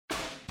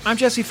I'm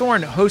Jesse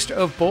Thorne, host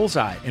of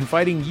Bullseye,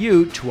 inviting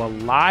you to a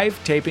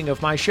live taping of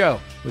my show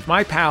with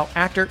my pal,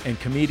 actor and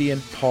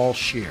comedian Paul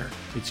Scheer.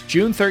 It's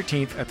June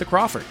 13th at the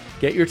Crawford.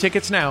 Get your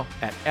tickets now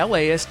at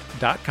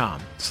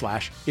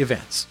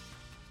laist.com/events.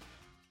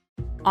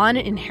 On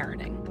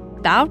Inheriting,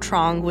 Bao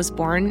Trong was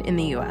born in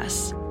the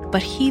U.S.,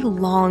 but he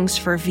longs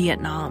for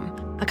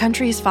Vietnam, a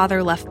country his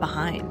father left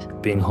behind.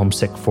 Being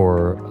homesick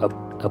for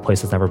a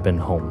place that's never been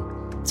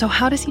home. So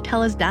how does he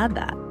tell his dad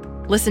that?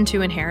 Listen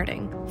to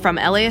Inheriting from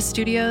LAist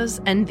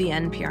Studios and the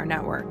NPR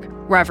Network,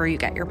 wherever you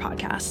get your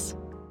podcasts.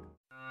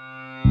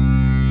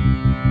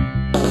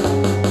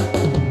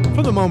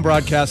 From the Moan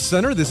Broadcast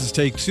Center, this is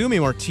Take Two. Me,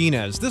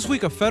 Martinez. This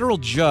week, a federal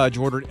judge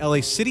ordered LA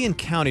City and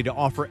County to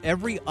offer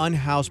every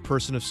unhoused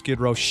person of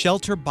Skid Row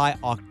shelter by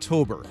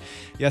October.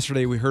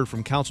 Yesterday, we heard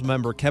from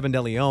Councilmember Kevin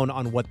DeLeon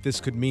on what this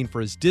could mean for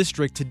his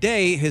district.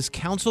 Today, his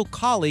council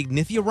colleague,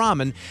 Nithya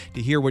Raman,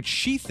 to hear what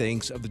she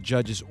thinks of the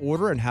judge's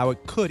order and how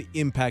it could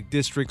impact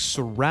districts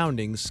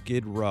surrounding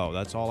Skid Row.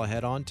 That's all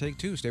ahead on Take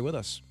Two. Stay with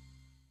us.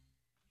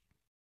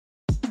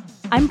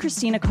 I'm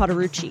Christina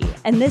Cauterucci,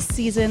 and this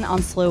season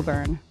on Slow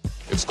Burn.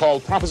 It's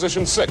called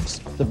Proposition 6.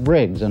 The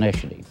Briggs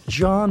Initiative.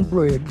 John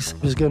Briggs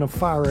is going to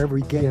fire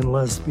every gay and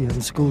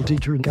lesbian school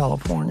teacher in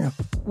California.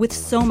 With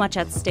so much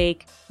at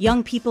stake,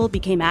 young people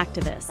became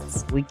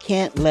activists. We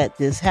can't let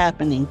this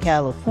happen in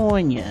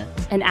California.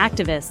 And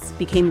activists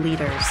became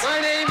leaders.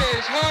 My name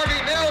is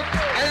Harvey Milk,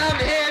 and I'm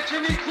here to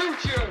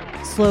recruit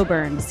you. Slow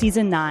Burn,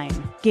 Season 9,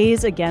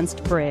 Gays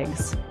Against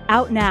Briggs.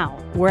 Out now,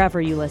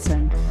 wherever you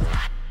listen.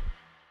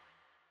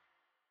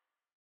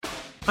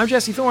 I'm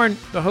Jesse Thorne,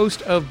 the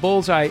host of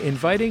Bullseye,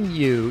 inviting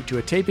you to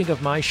a taping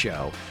of my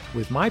show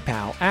with my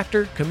pal,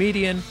 actor,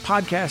 comedian,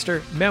 podcaster,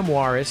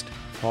 memoirist,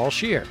 Paul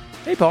Scheer.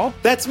 Hey, Paul.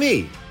 That's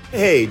me.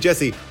 Hey,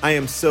 Jesse, I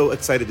am so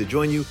excited to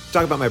join you to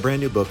talk about my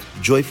brand new book,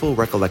 Joyful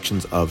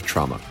Recollections of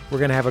Trauma. We're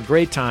going to have a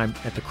great time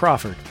at the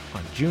Crawford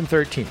on June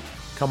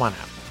 13th. Come on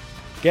out.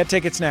 Get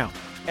tickets now.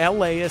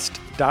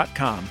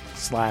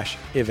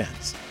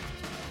 laist.com/events.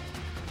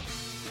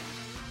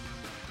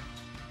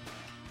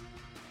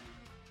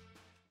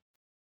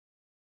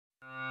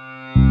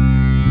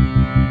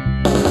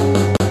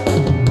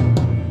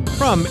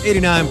 From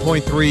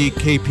 89.3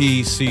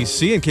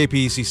 KPCC and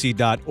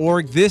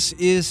kpcc.org, this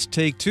is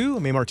Take Two.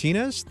 I'm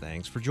Martinez.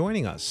 Thanks for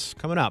joining us.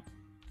 Coming up.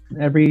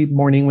 Every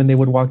morning when they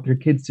would walk their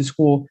kids to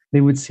school, they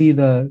would see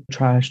the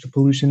trash, the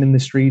pollution in the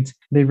streets.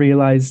 They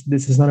realized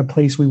this is not a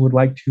place we would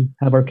like to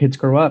have our kids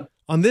grow up.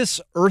 On this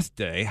Earth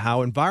Day,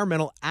 how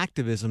environmental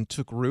activism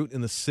took root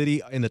in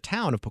the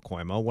town of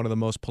Pacoima, one of the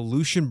most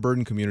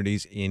pollution-burdened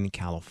communities in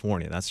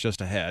California. That's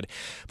just ahead.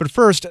 But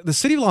first, the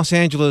city of Los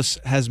Angeles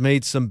has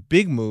made some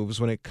big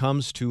moves when it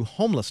comes to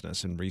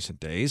homelessness in recent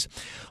days.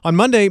 On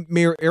Monday,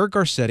 Mayor Eric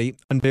Garcetti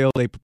unveiled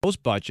a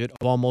proposed budget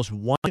of almost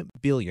 $1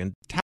 billion to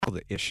tackle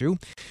the issue.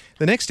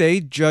 The next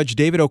day, Judge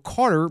David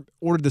O'Carter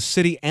ordered the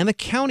city and the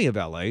county of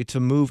LA to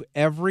move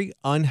every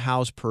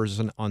unhoused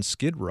person on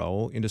Skid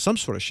Row into some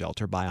sort of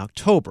shelter by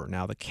October.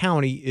 Now, the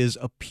county is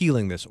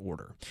appealing this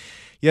order.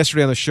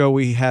 Yesterday on the show,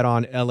 we had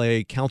on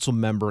LA Council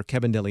member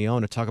Kevin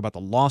DeLeon to talk about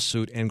the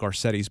lawsuit and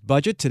Garcetti's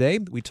budget. Today,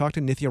 we talked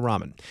to Nithya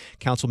Raman,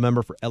 council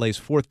member for LA's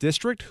 4th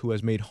District, who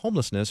has made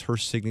homelessness her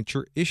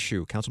signature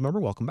issue. Council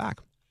member, welcome back.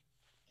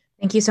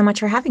 Thank you so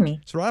much for having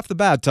me. So right off the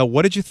bat,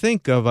 what did you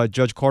think of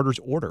Judge Carter's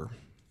order?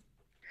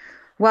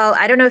 Well,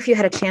 I don't know if you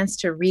had a chance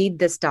to read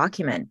this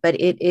document, but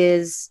it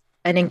is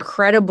an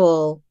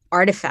incredible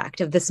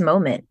artifact of this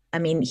moment. I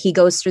mean, he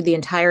goes through the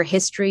entire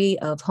history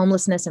of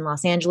homelessness in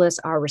Los Angeles,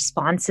 our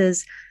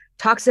responses,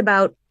 talks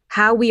about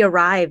how we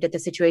arrived at the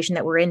situation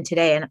that we're in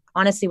today. And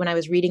honestly, when I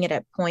was reading it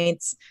at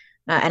points,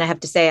 and I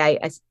have to say,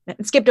 I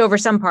skipped over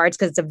some parts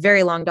because it's a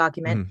very long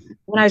document.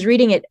 When I was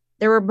reading it,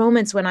 there were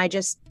moments when I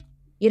just,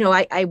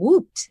 I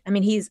whooped. I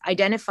mean, he's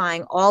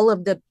identifying all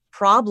of the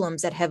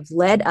problems that have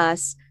led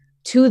us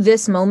to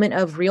this moment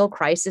of real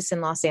crisis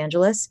in Los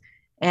Angeles.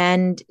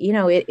 And,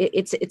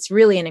 it's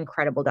really an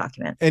incredible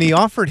document. And he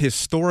offered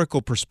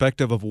historical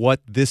perspective of what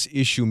this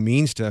issue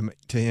means to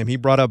him. He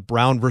brought up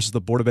Brown versus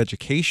the Board of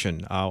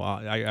Education.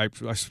 I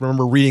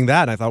remember reading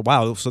that, and I thought,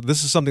 wow, so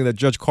this is something that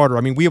Judge Carter,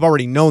 we have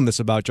already known this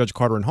about Judge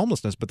Carter and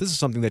homelessness, but this is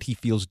something that he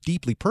feels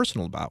deeply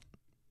personal about.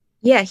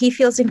 Yeah, he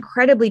feels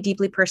incredibly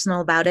deeply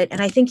personal about it.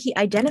 And I think he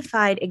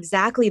identified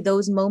exactly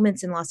those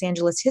moments in Los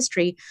Angeles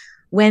history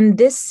when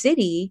this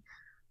city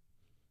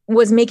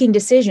was making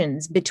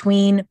decisions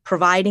between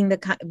building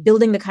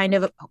the kind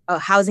of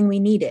housing we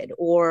needed,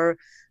 or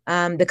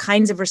the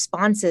kinds of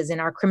responses in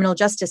our criminal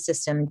justice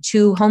system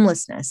to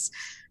homelessness,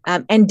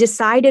 and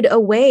decided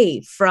away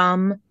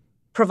from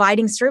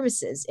providing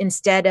services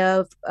instead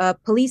of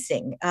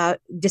policing,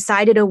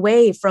 decided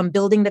away from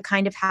building the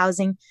kind of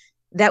housing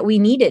that we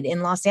needed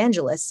in Los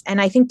Angeles.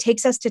 And I think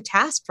takes us to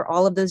task for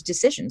all of those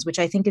decisions, which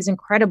I think is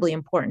incredibly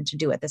important to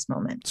do at this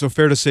moment. So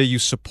fair to say you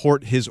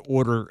support his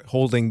order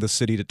holding the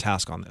city to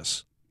task on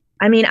this?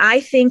 I mean, I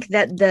think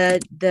that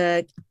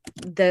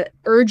the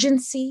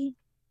urgency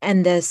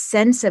and the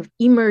sense of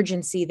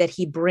emergency that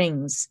he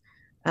brings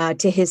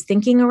to his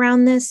thinking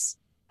around this,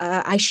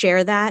 I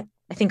share that.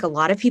 I think a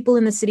lot of people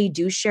in the city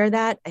do share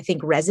that. I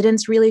think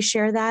residents really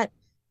share that.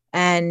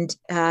 And,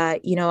 I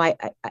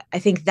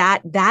think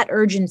that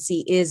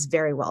urgency is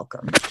very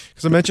welcome.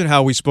 Because I mentioned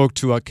how we spoke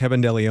to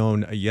Kevin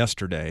DeLeon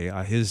yesterday.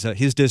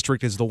 His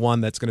district is the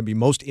one that's going to be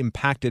most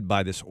impacted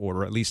by this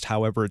order, at least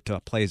however it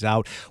plays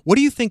out. What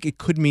do you think it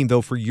could mean,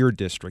 though, for your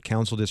district,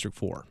 Council District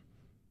 4?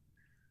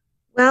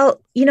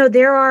 Well,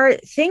 there are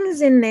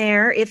things in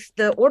there if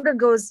the order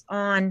goes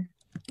on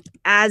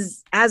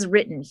as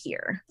written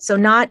here. So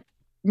not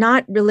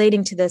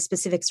relating to the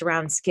specifics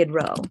around Skid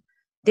Row.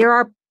 There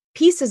are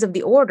pieces of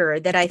the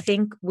order that I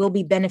think will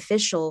be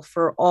beneficial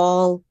for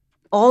all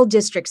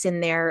districts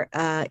in there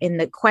in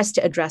the quest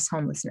to address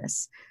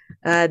homelessness.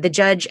 The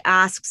judge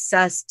asks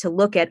us to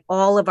look at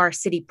all of our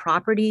city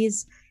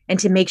properties and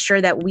to make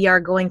sure that we are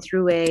going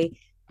through a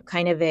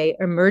kind of a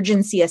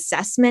emergency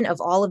assessment of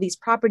all of these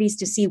properties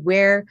to see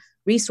where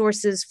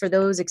resources for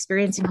those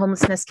experiencing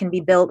homelessness can be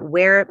built,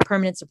 where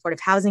permanent supportive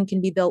housing can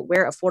be built,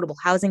 where affordable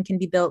housing can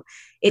be built.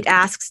 It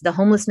asks the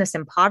Homelessness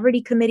and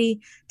Poverty Committee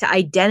to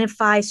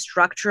identify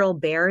structural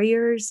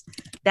barriers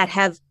that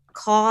have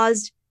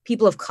caused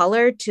people of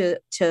color to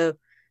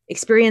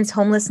experience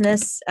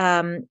homelessness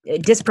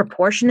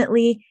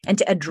disproportionately and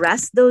to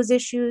address those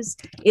issues.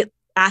 It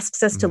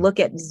asks us to look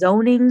at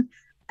zoning.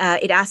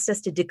 It asks us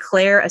to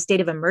declare a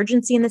state of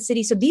emergency in the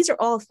city. So these are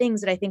all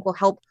things that I think will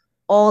help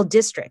all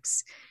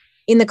districts.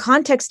 In the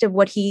context of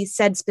what he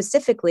said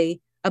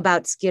specifically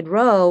about Skid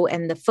Row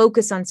and the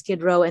focus on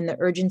Skid Row and the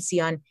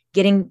urgency on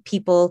getting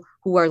people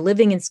who are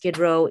living in Skid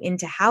Row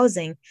into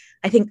housing,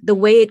 I think the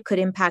way it could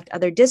impact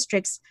other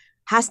districts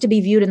has to be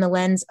viewed in the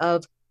lens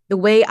of the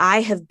way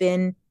I have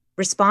been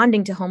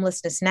responding to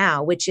homelessness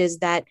now, which is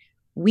that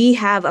we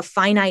have a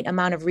finite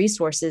amount of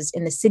resources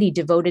in the city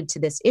devoted to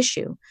this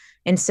issue.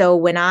 And so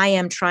when I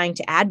am trying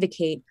to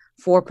advocate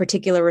for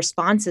particular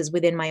responses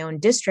within my own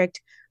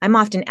district, I'm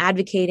often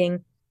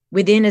advocating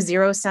within a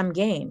zero-sum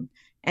game.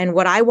 And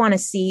what I want to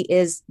see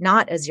is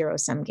not a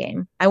zero-sum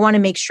game. I want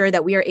to make sure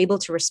that we are able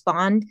to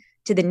respond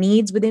to the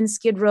needs within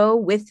Skid Row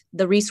with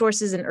the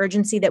resources and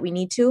urgency that we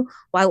need to,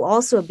 while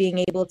also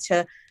being able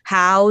to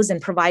house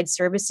and provide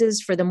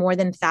services for the more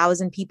than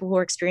 1,000 people who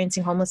are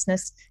experiencing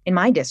homelessness in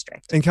my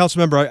district. And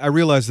Councilmember, I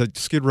realize that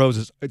Skid Row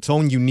is its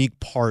own unique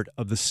part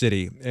of the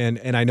city. And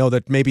I know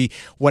that maybe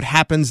what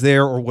happens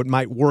there or what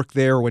might work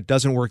there or what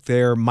doesn't work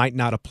there might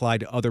not apply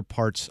to other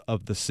parts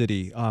of the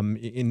city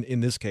in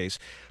this case.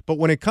 But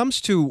when it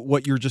comes to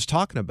what you're just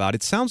talking about,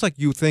 it sounds like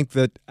you think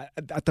that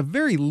at the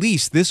very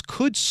least, this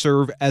could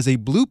serve as a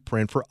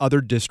blueprint for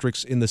other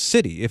districts in the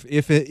city,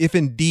 if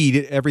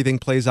indeed everything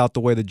plays out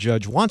the way the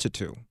judge wants it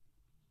to.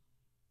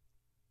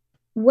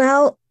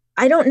 Well,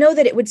 I don't know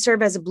that it would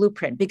serve as a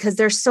blueprint because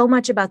there's so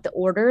much about the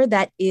order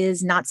that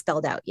is not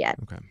spelled out yet.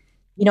 Okay.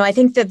 I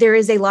think that there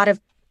is a lot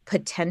of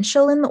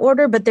potential in the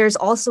order, but there's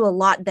also a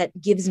lot that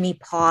gives me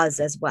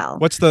pause as well.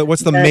 What's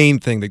the main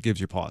thing that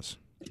gives you pause?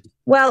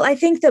 Well, I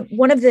think that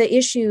one of the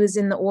issues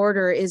in the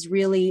order is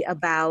really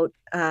about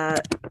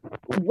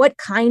what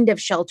kind of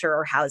shelter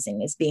or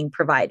housing is being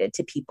provided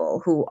to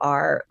people who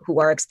are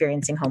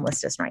experiencing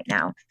homelessness right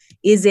now.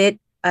 Is it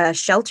a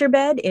shelter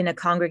bed in a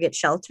congregate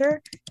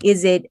shelter?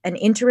 Is it an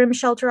interim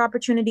shelter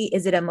opportunity?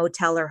 Is it a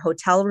motel or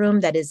hotel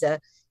room that is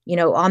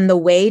on the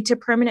way to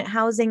permanent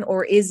housing?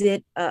 Or is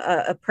it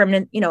a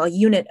permanent, a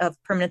unit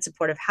of permanent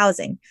supportive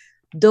housing?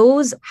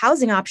 Those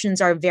housing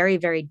options are very,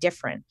 very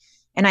different.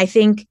 And I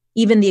think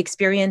even the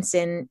experience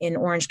in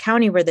Orange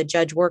County, where the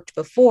judge worked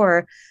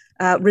before,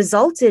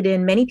 resulted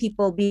in many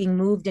people being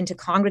moved into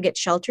congregate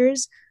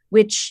shelters,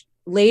 which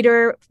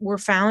later were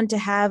found to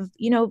have,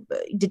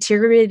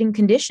 deteriorating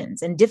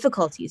conditions and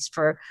difficulties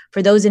for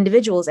those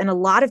individuals, and a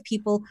lot of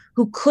people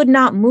who could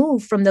not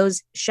move from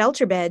those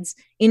shelter beds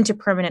into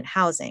permanent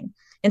housing.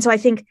 And so I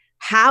think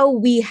how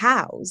we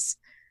house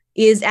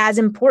is as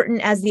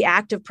important as the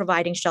act of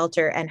providing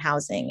shelter and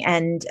housing.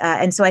 And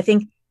so I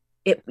think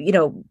it,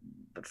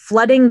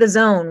 flooding the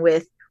zone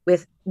with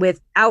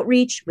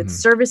outreach, with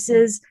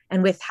services,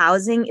 and with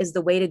housing is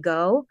the way to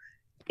go.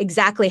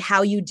 Exactly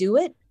how you do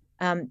it,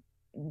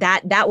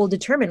 that will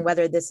determine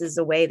whether this is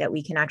a way that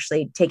we can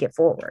actually take it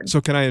forward.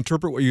 So can I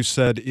interpret what you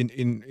said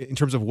in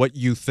terms of what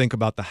you think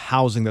about the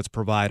housing that's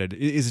provided?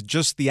 Is it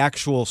just the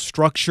actual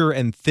structure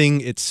and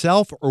thing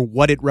itself, or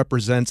what it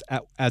represents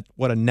at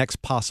what a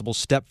next possible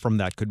step from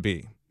that could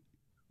be?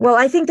 Well,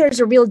 I think there's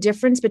a real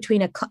difference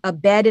between a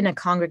bed and a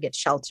congregate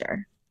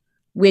shelter,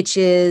 which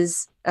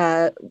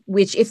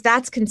if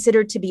that's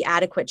considered to be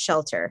adequate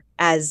shelter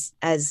as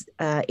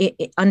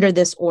under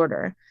this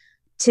order,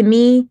 to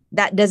me,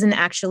 that doesn't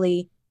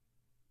actually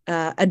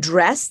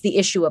address the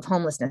issue of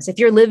homelessness. If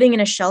you're living in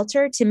a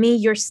shelter, to me,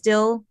 you're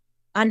still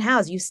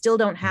unhoused. You still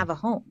don't have a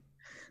home.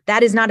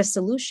 That is not a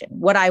solution.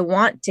 What I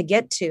want to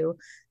get to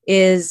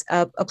is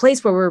a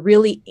place where we're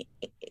really,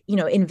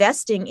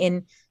 investing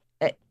in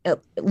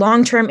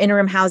long-term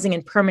interim housing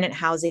and permanent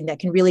housing that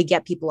can really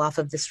get people off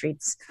of the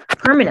streets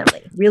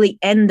permanently, really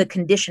end the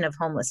condition of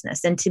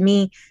homelessness. And to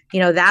me,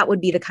 that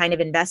would be the kind of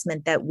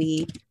investment that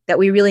we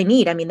really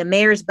need. I mean, the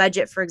mayor's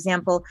budget, for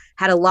example,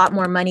 had a lot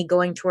more money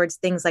going towards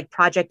things like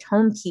Project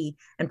Home Key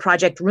and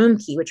Project Room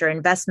Key, which are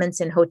investments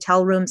in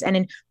hotel rooms and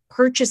in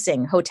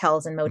purchasing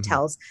hotels and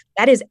motels.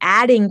 That is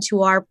adding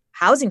to our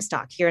housing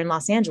stock here in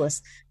Los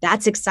Angeles.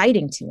 That's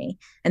exciting to me.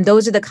 And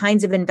those are the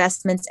kinds of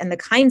investments and the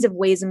kinds of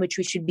ways in which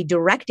we should be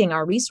directing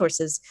our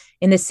resources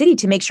in the city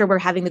to make sure we're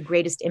having the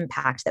greatest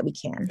impact that we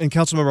can. And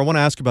Councilmember, I want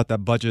to ask about that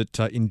budget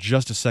in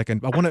just a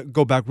second. I want to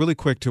go back really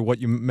quick to what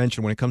you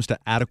mentioned when it comes to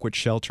adequate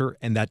shelter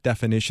and that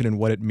definition and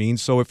what it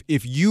means. So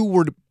if you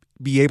were to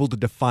be able to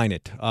define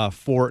it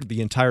for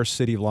the entire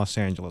city of Los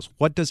Angeles,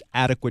 what does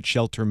adequate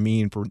shelter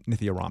mean for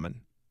Nithya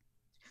Raman?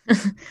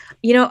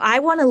 I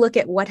want to look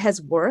at what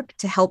has worked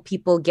to help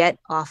people get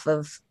off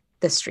of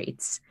the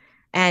streets.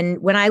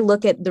 And when I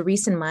look at the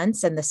recent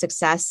months and the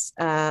success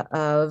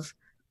of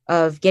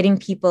getting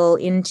people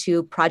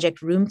into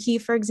Project Room Key,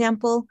 for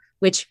example,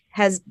 which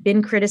has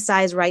been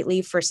criticized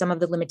rightly for some of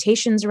the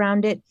limitations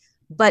around it,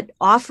 but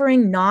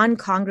offering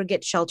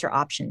non-congregate shelter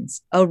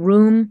options, a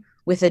room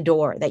with a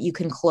door that you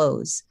can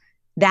close,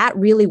 that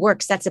really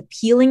works. That's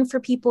appealing for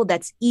people.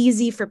 That's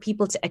easy for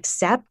people to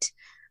accept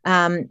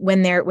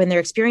when they're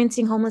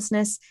experiencing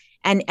homelessness,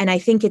 and I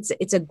think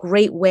it's a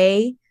great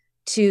way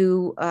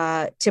to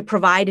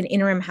provide an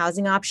interim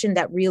housing option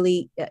that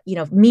really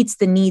meets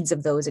the needs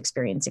of those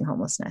experiencing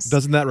homelessness.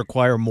 Doesn't that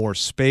require more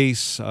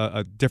space,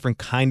 a different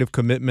kind of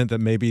commitment that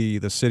maybe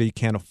the city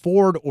can't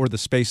afford, or the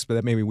space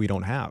that maybe we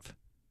don't have?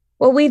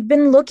 Well, we've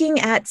been looking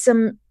at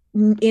some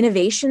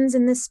innovations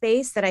in this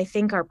space that I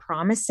think are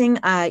promising.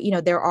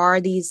 There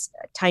are these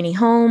tiny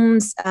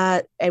homes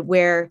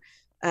where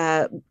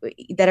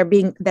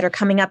that are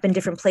coming up in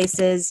different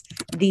places.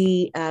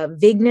 The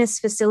Vignes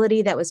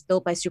facility that was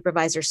built by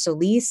Supervisor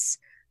Solis,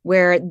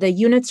 where the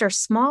units are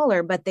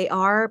smaller, but they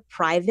are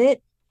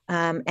private.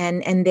 And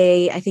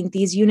I think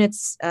these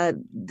units,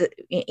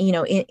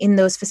 in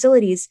those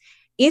facilities,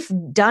 if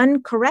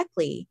done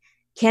correctly,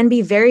 can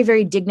be very,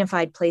 very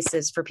dignified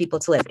places for people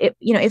to live.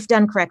 If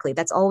done correctly,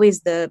 that's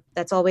always the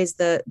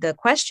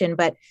question.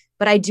 But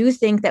I do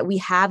think that we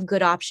have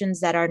good options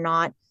that are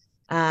not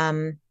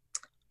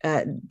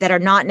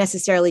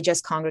necessarily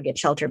just congregate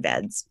shelter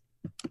beds.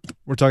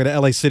 We're talking to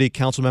LA City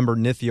Councilmember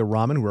Nithya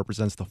Raman, who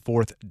represents the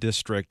 4th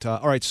District.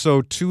 All right,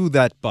 so to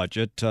that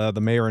budget, the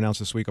mayor announced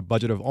this week a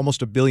budget of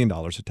almost $1 billion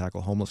to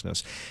tackle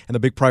homelessness. And the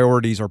big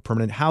priorities are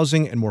permanent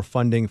housing and more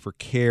funding for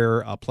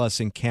care,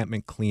 plus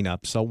encampment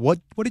cleanup. So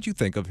what did you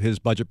think of his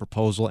budget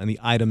proposal and the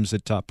items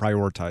it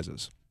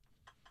prioritizes?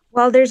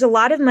 Well, there's a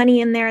lot of money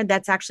in there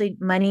that's actually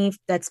money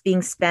that's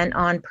being spent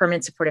on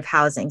permanent supportive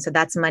housing. So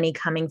that's money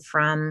coming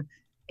from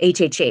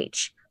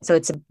HHH. So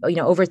it's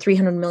over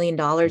 $300 million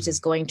is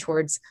going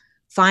towards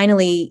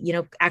finally,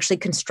 actually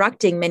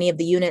constructing many of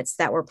the units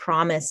that were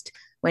promised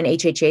when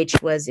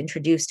HHH was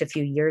introduced a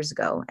few years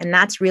ago. And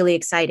that's really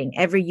exciting.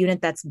 Every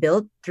unit that's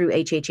built through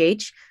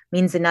HHH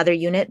means another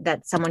unit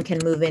that someone can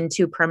move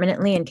into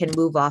permanently and can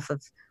move off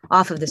of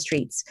the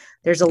streets.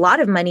 There's a lot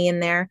of money in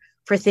there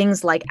for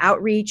things like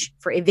outreach,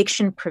 for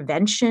eviction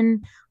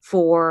prevention,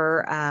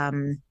 for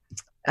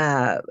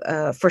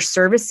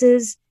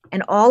services.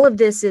 And all of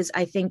this is,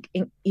 I think,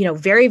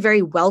 very,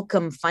 very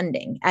welcome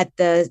funding at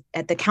the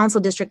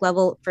council district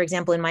level. For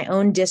example, in my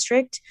own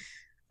district,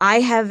 I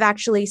have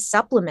actually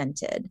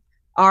supplemented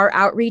our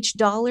outreach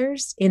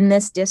dollars in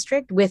this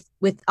district with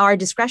our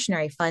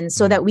discretionary funds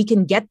so that we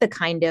can get the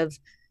kind of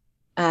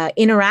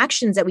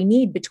interactions that we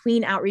need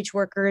between outreach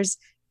workers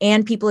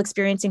and people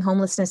experiencing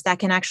homelessness that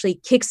can actually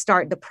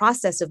kickstart the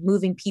process of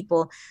moving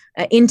people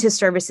into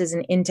services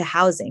and into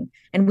housing.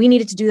 And we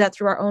needed to do that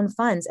through our own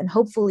funds. And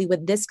hopefully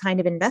with this kind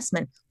of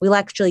investment, we'll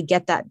actually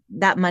get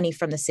that money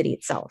from the city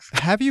itself.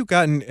 Have you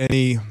gotten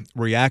any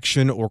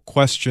reaction or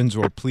questions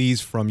or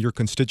pleas from your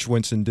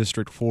constituents in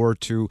District 4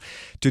 to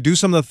do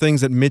some of the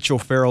things that Mitch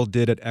O'Farrell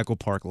did at Echo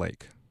Park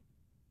Lake?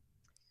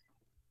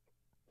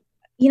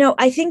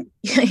 I think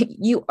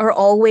you are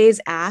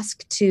always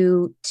asked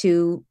to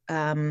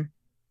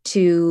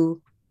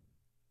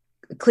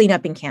clean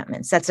up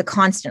encampments. That's a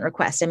constant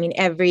request. I mean,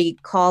 every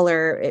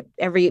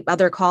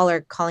other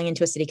caller calling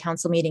into a city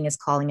council meeting is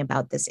calling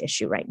about this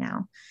issue right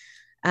now.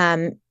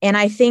 And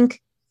I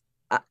think,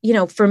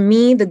 for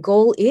me, the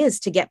goal is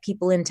to get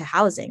people into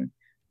housing.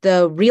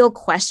 The real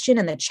question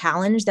and the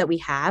challenge that we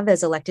have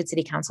as elected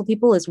city council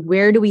people is,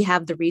 where do we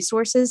have the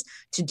resources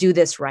to do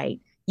this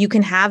right? You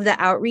can have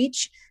the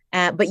outreach,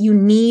 but you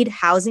need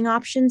housing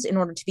options in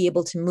order to be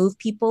able to move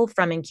people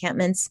from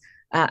encampments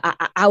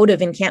out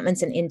of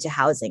encampments and into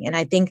housing. And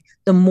I think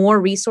the more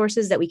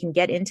resources that we can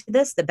get into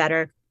this, the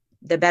better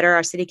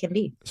our city can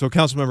be. So,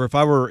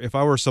 Councilmember, if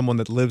I were someone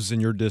that lives in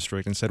your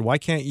district and said, why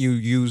can't you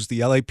use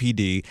the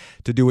LAPD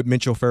to do what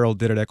Mitch O'Farrell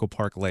did at Echo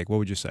Park Lake, what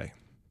would you say?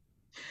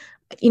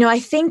 I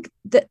think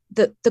that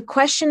the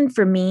question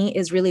for me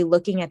is really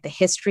looking at the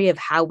history of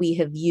how we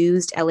have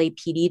used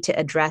LAPD to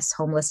address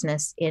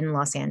homelessness in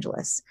Los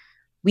Angeles.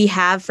 We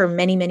have for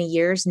many, many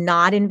years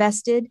not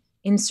invested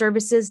in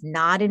services,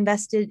 not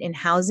invested in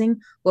housing.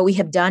 What we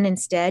have done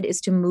instead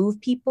is to move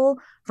people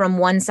from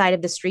one side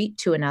of the street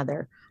to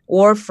another,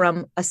 or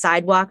from a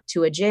sidewalk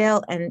to a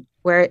jail, and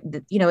where,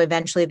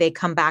 eventually they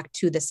come back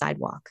to the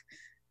sidewalk.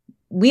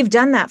 We've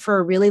done that for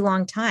a really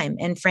long time,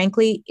 and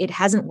frankly, it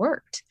hasn't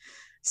worked.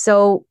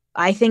 So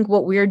I think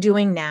what we're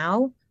doing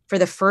now, for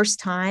the first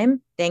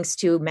time, thanks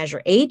to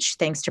Measure H,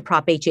 thanks to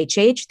Prop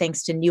HHH,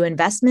 thanks to new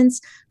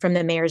investments from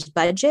the mayor's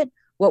budget,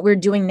 what we're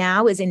doing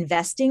now is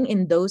investing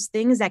in those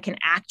things that can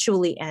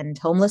actually end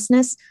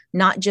homelessness,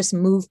 not just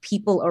move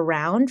people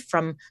around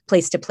from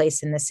place to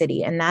place in the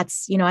city. And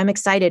that's, I'm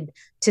excited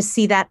to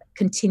see that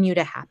continue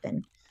to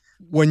happen.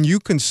 When you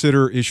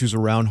consider issues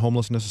around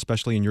homelessness,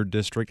 especially in your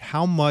district,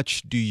 how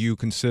much do you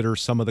consider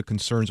some of the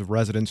concerns of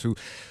residents who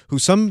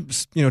some,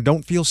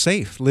 don't feel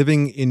safe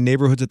living in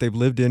neighborhoods that they've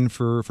lived in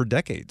for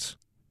decades?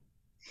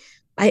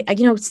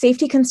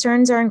 Safety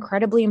concerns are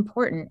incredibly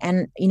important.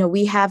 And,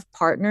 we have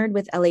partnered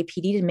with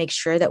LAPD to make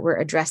sure that we're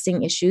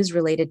addressing issues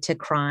related to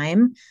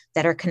crime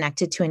that are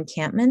connected to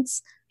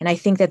encampments. And I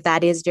think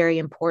that is very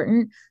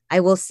important.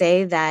 I will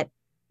say that,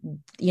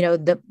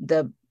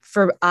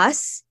 for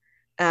us,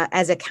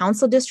 as a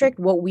council district,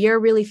 what we are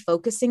really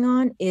focusing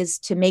on is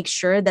to make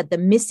sure that the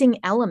missing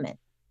element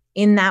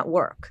in that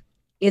work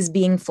is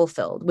being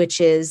fulfilled,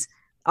 which is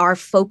our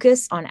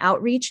focus on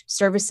outreach,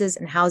 services,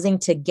 and housing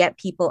to get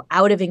people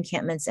out of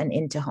encampments and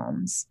into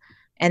homes.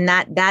 And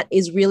that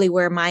is really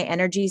where my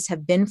energies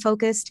have been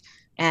focused,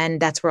 and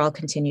that's where I'll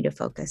continue to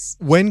focus.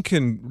 When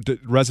can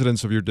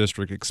residents of your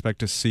district expect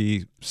to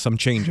see some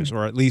changes,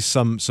 or at least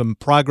some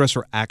progress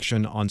or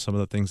action on some of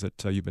the things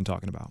that you've been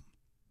talking about?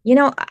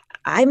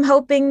 I'm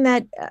hoping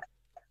that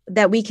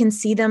we can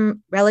see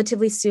them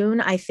relatively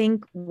soon. I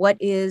think what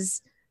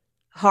is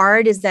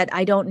hard is that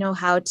I don't know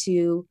how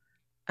to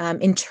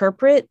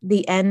interpret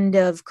the end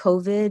of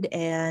COVID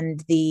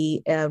and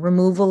the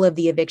removal of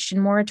the eviction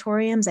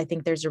moratoriums. I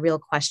think there's a real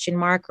question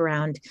mark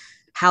around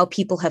how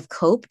people have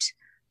coped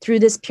through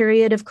this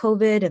period of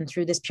COVID and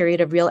through this period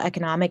of real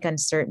economic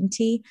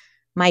uncertainty.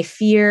 My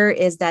fear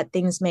is that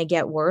things may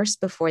get worse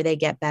before they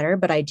get better,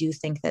 but I do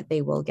think that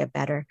they will get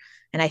better.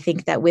 And I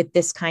think that with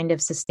this kind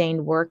of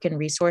sustained work and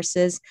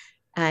resources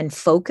and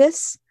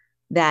focus,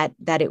 that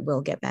it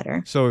will get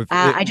better. So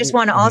I just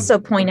want to also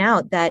point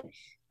out that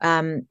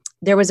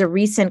there was a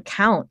recent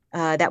count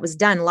that was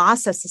done.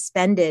 LASA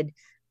suspended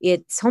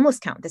its homeless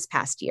count this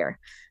past year,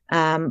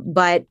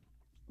 but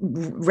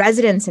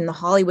residents in the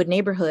Hollywood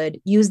neighborhood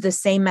used the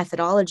same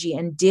methodology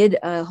and did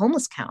a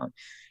homeless count.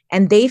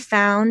 And they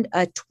found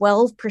a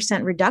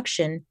 12%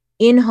 reduction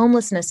in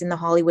homelessness in the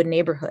Hollywood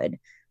neighborhood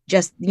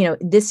just,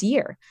 this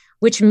year,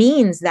 which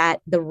means that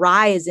the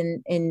rise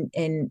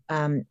in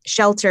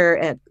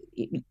shelter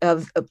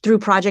through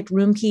Project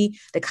Roomkey,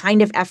 the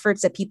kind of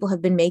efforts that people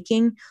have been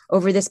making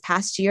over this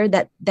past year,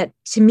 that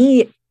to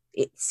me,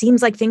 it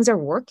seems like things are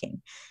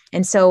working.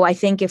 And so I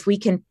think if we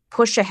can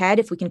push ahead,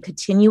 if we can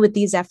continue with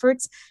these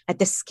efforts at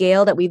the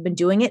scale that we've been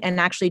doing it and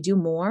actually do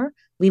more,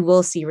 we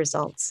will see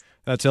results.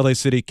 That's LA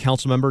City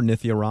Councilmember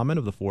Nithya Raman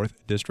of the 4th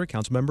District.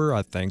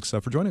 Councilmember, thanks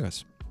for joining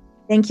us.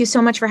 Thank you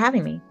so much for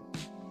having me.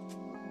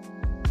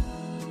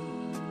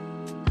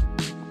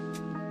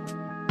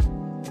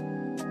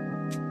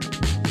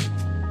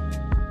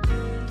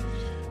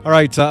 All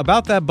right,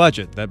 about that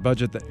budget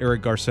that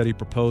Eric Garcetti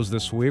proposed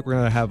this week, we're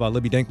going to have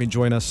Libby Dankman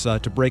join us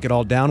to break it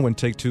all down when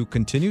Take Two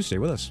continues. Stay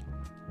with us.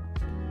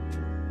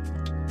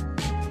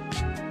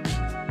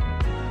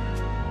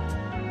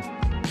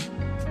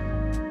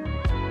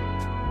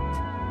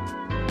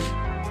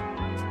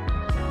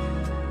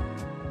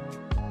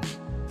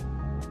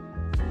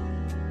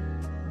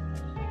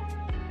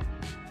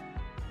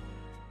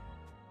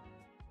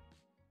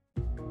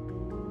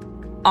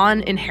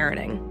 On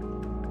inheriting.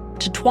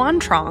 To Tuan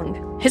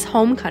Trong, his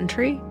home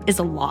country is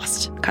a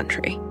lost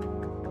country.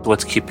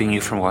 What's keeping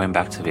you from going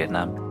back to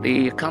Vietnam?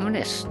 The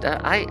communists.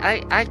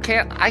 I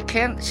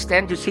can't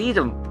stand to see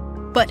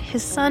them. But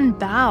his son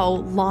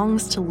Bao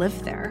longs to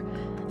live there,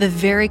 the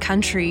very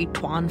country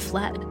Tuan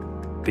fled.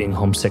 Being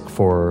homesick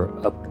for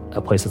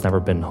a place that's never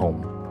been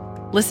home.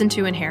 Listen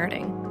to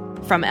Inheriting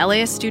from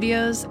LAS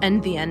Studios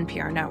and the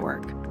NPR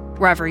Network,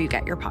 wherever you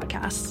get your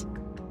podcasts.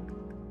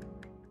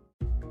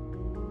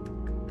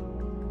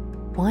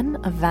 One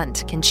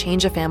event can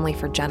change a family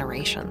for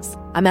generations.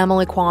 I'm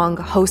Emily Kwong,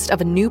 host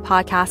of a new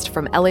podcast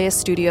from LAS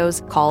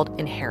Studios called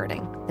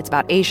Inheriting. It's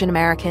about Asian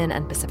American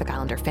and Pacific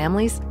Islander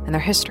families and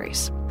their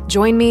histories.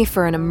 Join me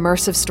for an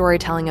immersive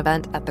storytelling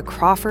event at the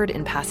Crawford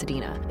in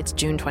Pasadena. It's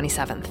June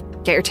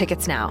 27th. Get your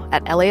tickets now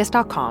at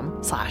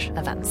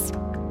las.com/events.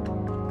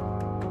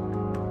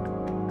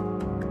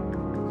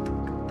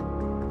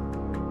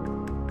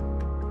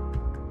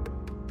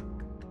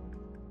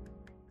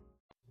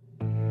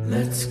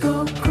 Let's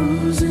go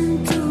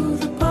cruising to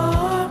the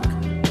park,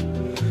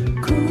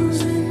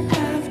 cruising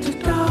after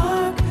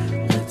dark.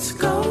 Let's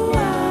go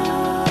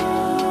out,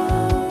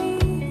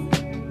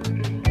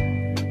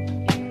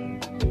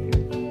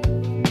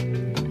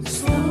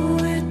 slow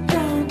it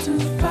down to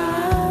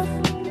 5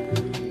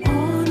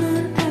 on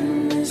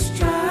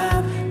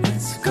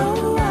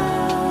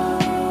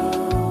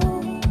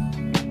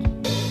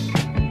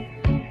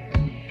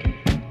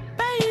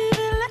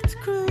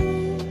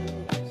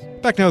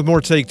Back now with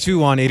more Take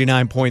 2 on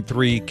 89.3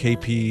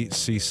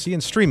 KPCC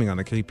and streaming on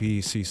the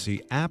KPCC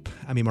app.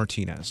 I'm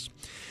Martinez.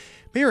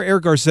 Mayor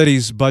Eric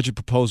Garcetti's budget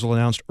proposal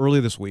announced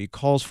earlier this week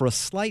calls for a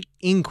slight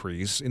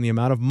increase in the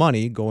amount of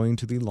money going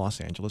to the Los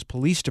Angeles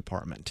Police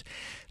Department.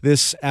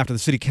 This after the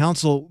city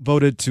council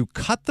voted to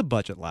cut the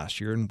budget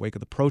last year in wake of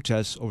the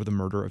protests over the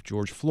murder of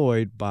George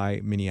Floyd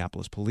by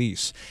Minneapolis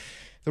police.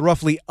 The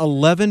roughly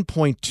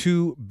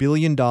 $11.2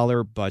 billion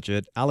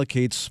budget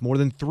allocates more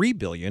than $3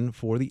 billion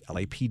for the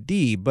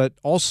LAPD, but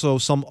also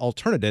some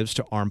alternatives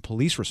to armed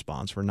police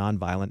response for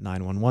nonviolent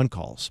 911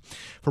 calls.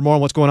 For more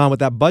on what's going on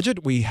with that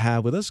budget, we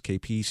have with us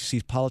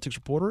KPCC's politics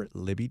reporter,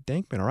 Libby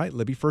Dankman. All right,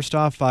 Libby, first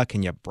off,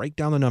 can you break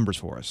down the numbers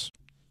for us?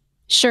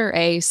 Sure,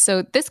 A.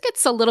 So this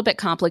gets a little bit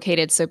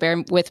complicated, so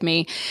bear with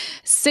me.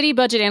 City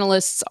budget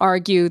analysts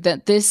argue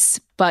that this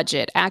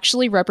budget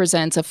actually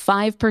represents a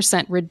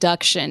 5%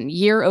 reduction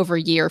year over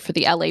year for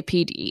the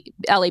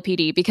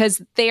LAPD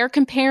because they are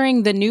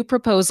comparing the new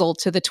proposal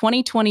to the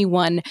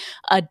 2021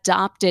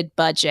 adopted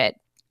budget.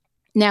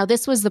 Now,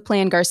 this was the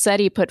plan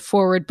Garcetti put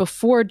forward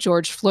before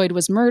George Floyd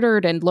was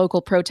murdered and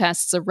local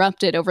protests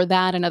erupted over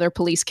that and other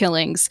police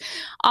killings.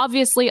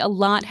 Obviously, a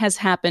lot has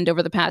happened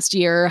over the past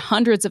year.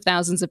 Hundreds of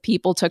thousands of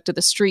people took to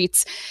the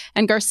streets,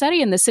 and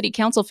Garcetti and the city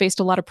council faced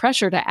a lot of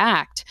pressure to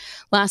act.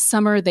 Last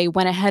summer, they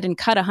went ahead and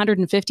cut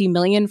 $150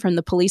 million from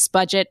the police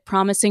budget,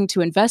 promising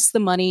to invest the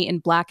money in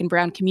Black and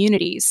brown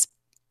communities.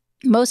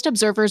 Most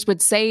observers would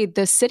say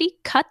the city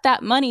cut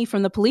that money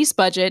from the police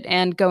budget,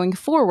 and going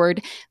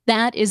forward,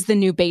 that is the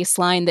new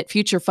baseline that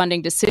future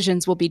funding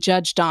decisions will be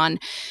judged on.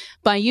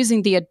 By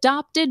using the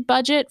adopted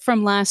budget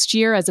from last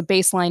year as a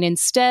baseline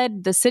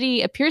instead, the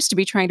city appears to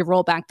be trying to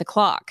roll back the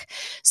clock.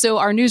 So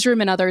our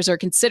newsroom and others are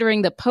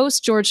considering the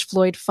post-George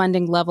Floyd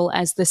funding level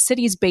as the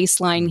city's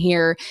baseline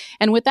here.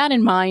 And with that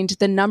in mind,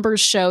 the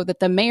numbers show that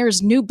the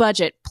mayor's new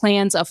budget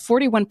plans a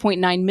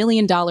 $41.9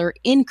 million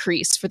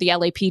increase for the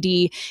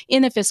LAPD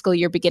in the fiscal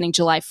year beginning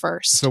July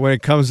 1st. So when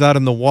it comes out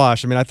in the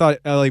wash, I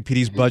thought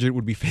LAPD's budget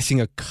would be facing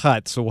a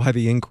cut, so why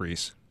the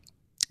increase?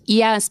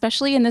 Yeah,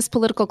 especially in this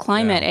political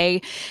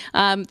climate,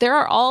 there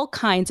are all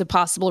kinds of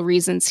possible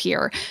reasons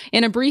here.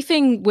 In a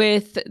briefing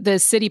with the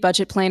city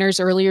budget planners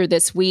earlier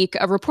this week,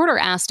 a reporter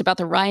asked about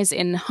the rise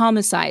in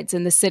homicides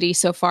in the city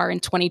so far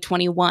in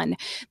 2021.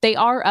 They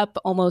are up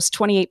almost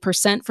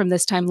 28% from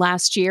this time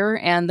last year,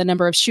 and the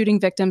number of shooting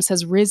victims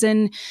has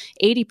risen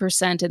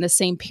 80% in the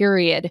same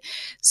period.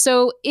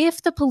 So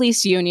if the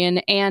police union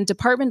and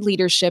department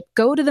leadership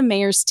go to the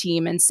mayor's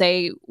team and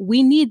say,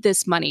 we need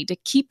this money to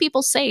keep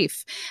people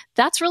safe,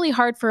 that's really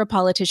hard for a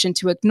politician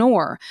to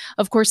ignore.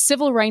 Of course,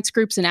 civil rights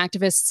groups and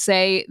activists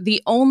say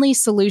the only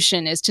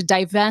solution is to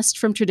divest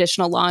from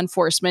traditional law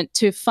enforcement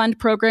to fund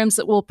programs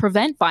that will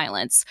prevent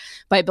violence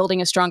by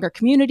building a stronger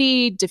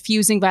community,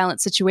 diffusing violent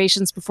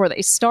situations before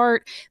they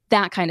start,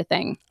 that kind of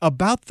thing.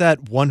 About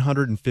that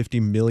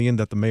 $150 million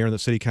that the mayor and the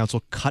city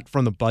council cut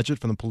from the budget,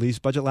 from the police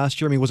budget last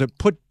year, was it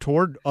put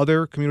toward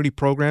other community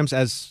programs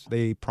as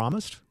they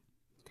promised?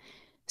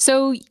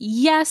 So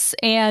yes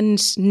and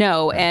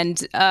no,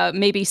 and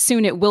maybe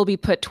soon it will be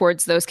put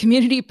towards those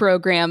community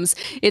programs.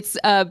 It's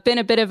been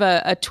a bit of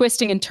a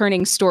twisting and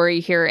turning story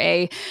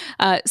here.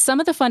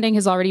 Some of the funding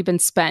has already been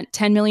spent.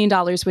 $10 million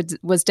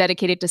was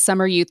dedicated to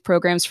summer youth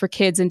programs for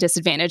kids in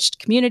disadvantaged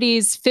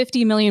communities.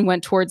 $50 million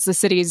went towards the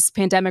city's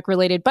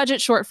pandemic-related budget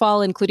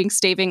shortfall, including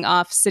staving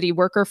off city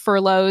worker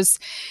furloughs.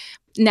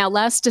 Now,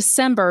 last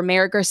December,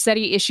 Mayor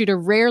Garcetti issued a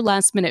rare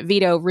last-minute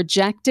veto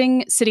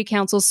rejecting City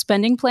Council's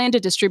spending plan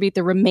to distribute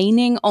the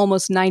remaining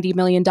almost $90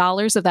 million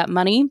of that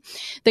money.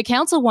 The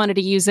council wanted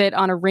to use it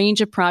on a range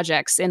of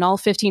projects in all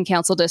 15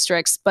 council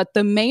districts, but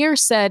the mayor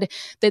said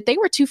that they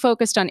were too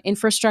focused on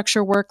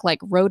infrastructure work like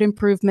road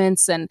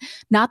improvements and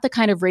not the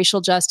kind of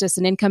racial justice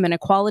and income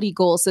inequality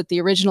goals that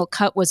the original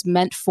cut was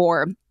meant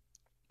for.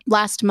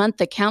 Last month,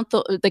 the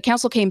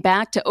council came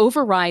back to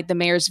override the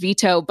mayor's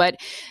veto, but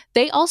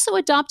they also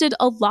adopted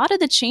a lot of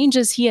the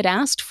changes he had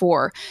asked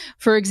for.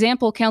 For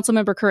example,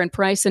 Councilmember Curran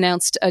Price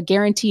announced a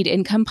guaranteed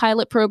income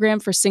pilot program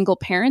for single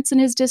parents in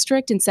his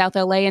district in South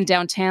LA and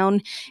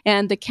downtown,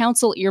 and the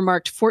council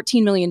earmarked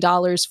 $14 million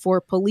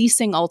for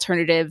policing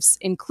alternatives,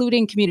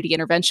 including community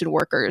intervention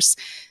workers.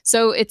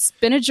 So it's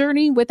been a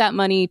journey with that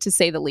money, to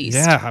say the least.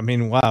 Yeah,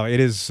 wow, it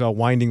is a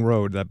winding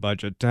road, that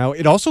budget. Now,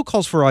 it also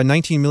calls for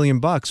 $19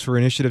 million for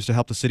initiatives to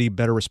help the city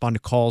better respond to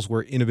calls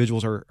where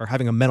individuals are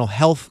having a mental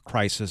health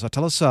crisis.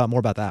 Tell us more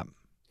about that.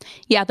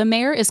 Yeah, the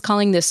mayor is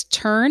calling this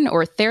TURN,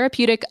 or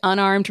Therapeutic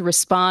Unarmed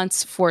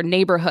Response for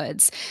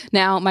Neighborhoods.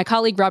 Now, my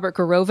colleague Robert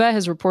Garova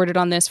has reported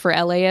on this for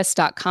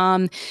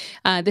LAist.com.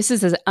 This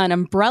is an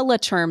umbrella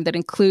term that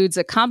includes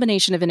a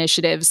combination of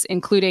initiatives,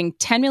 including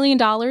 $10 million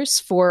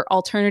for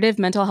alternative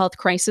mental health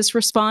crisis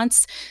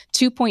response,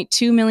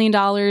 $2.2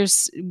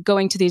 million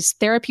going to these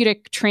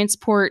therapeutic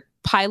transport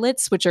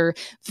pilots, which are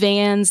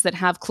vans that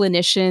have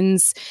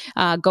clinicians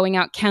going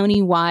out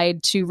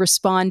countywide to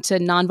respond to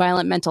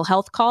nonviolent mental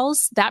health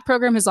calls. That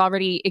program has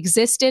already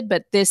existed,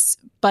 but this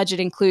budget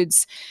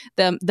includes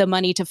the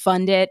money to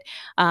fund it,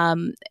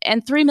 and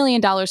 $3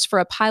 million for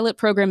a pilot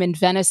program in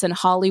Venice and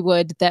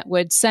Hollywood that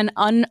would send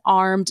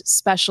unarmed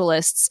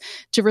specialists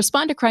to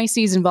respond to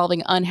crises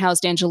involving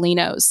unhoused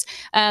Angelenos.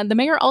 The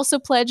mayor also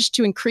pledged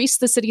to increase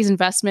the city's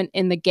investment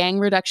in the gang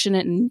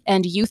reduction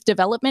and youth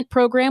development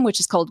program, which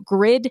is called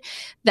GRID.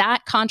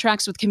 That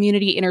contracts with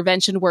community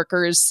intervention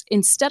workers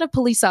instead of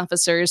police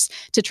officers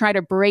to try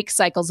to break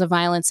cycles of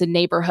violence in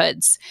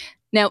neighborhoods.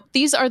 Now,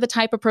 these are the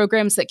type of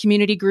programs that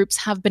community groups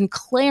have been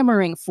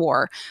clamoring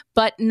for,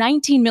 but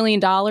 $19 million,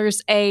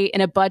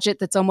 in a budget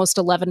that's almost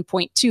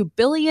 $11.2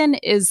 billion,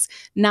 is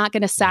not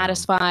going to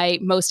satisfy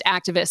most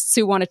activists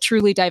who want to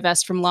truly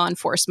divest from law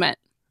enforcement.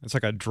 It's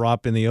like a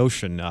drop in the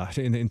ocean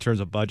in terms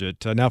of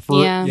budget. Now,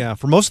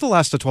 for most of the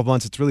last 12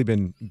 months, it's really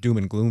been doom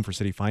and gloom for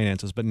city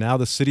finances. But now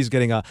the city's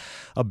getting a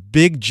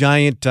big,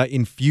 giant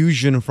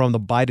infusion from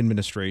the Biden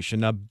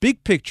administration.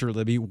 Big picture,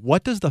 Libby,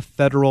 what does the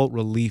federal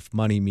relief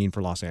money mean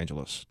for Los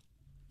Angeles?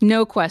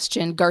 No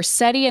question.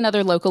 Garcetti and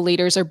other local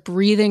leaders are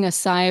breathing a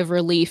sigh of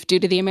relief due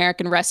to the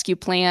American Rescue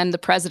Plan the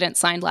president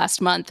signed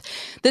last month.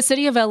 The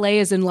city of LA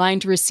is in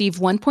line to receive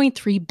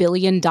 $1.3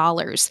 billion,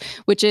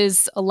 which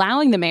is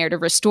allowing the mayor to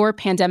restore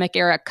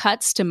pandemic-era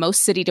cuts to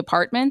most city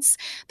departments.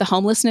 The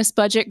homelessness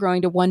budget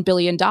growing to $1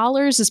 billion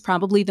is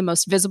probably the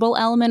most visible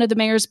element of the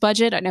mayor's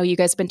budget. I know you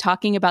guys have been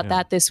talking about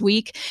that this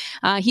week.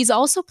 He's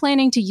also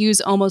planning to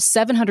use almost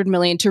 $700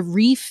 million to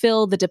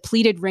refill the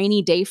depleted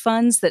rainy day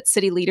funds that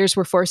city leaders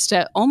were forced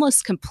to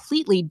almost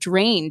completely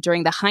drained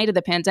during the height of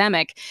the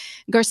pandemic.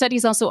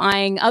 Garcetti's also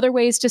eyeing other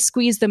ways to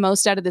squeeze the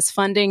most out of this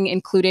funding,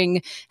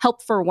 including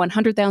help for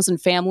 100,000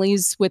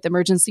 families with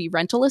emergency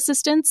rental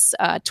assistance,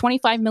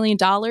 $25 million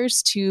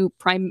to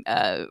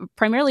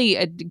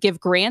primarily give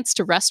grants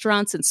to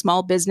restaurants and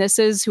small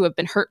businesses who have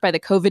been hurt by the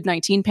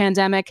COVID-19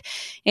 pandemic,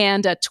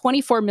 and a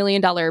 $24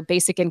 million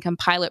basic income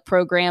pilot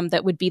program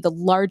that would be the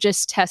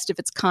largest test of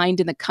its kind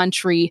in the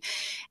country.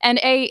 And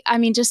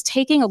just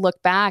taking a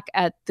look back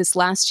at this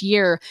last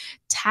year,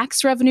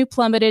 tax revenue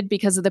plummeted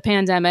because of the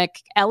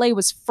pandemic. LA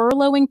was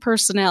furloughing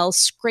personnel,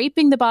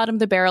 scraping the bottom of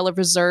the barrel of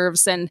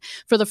reserves, and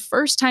for the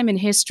first time in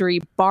history,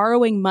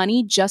 borrowing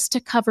money just to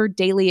cover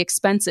daily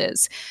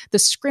expenses. The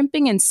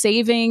scrimping and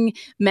saving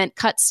meant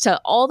cuts to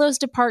all those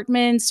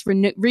departments,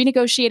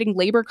 renegotiating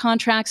labor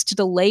contracts to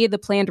delay the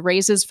planned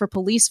raises for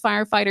police,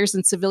 firefighters,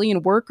 and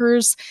civilian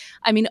workers.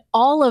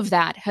 All of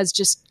that has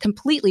just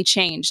completely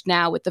changed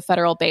now with the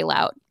federal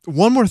bailout.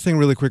 One more thing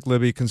really quick,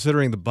 Libby,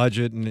 considering the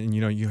budget and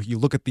you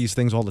look at these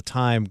things all the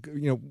time,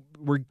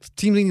 we're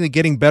seemingly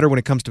getting better when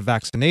it comes to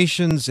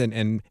vaccinations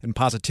and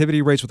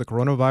positivity rates with the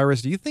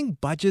coronavirus. Do you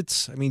think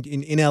budgets,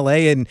 in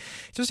LA and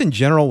just in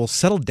general, will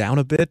settle down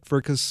a bit?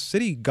 Because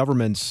city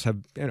governments have,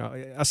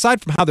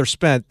 aside from how they're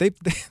spent,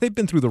 they've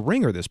been through the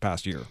ringer this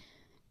past year.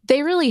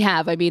 They really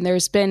have.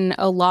 There's been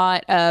a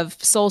lot of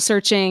soul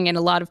searching and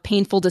a lot of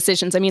painful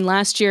decisions.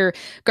 Last year,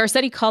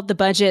 Garcetti called the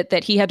budget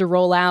that he had to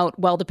roll out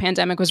while the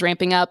pandemic was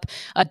ramping up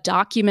a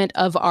document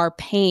of our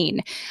pain.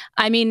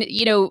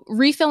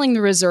 Refilling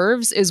the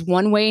reserves is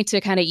one way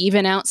to kind of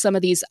even out some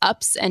of these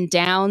ups and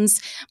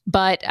downs.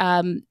 But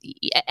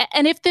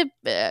if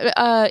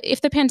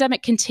the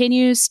pandemic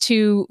continues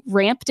to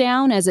ramp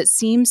down as it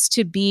seems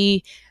to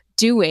be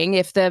doing,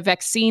 if the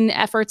vaccine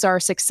efforts are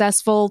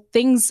successful,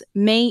 things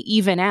may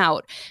even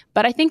out.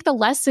 But I think the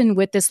lesson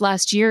with this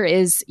last year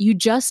is you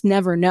just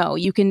never know.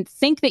 You can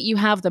think that you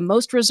have the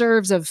most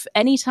reserves of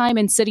any time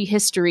in city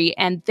history,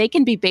 and they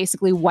can be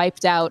basically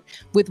wiped out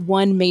with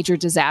one major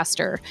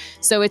disaster.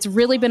 So it's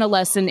really been a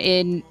lesson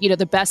in,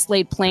 the best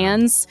laid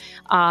plans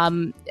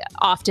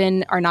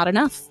often are not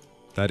enough.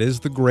 That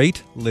is the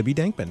great Libby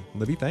Dankman.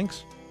 Libby,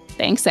 thanks.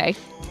 Thanks, A.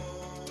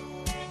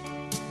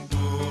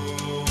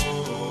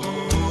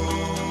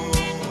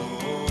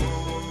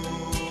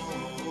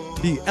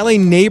 The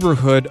LA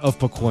neighborhood of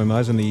Pacoima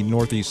is in the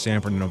northeast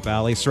San Fernando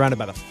Valley, surrounded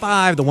by the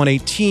 5, the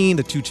 118,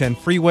 the 210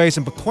 freeways,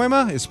 and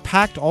Pacoima is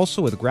packed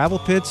also with gravel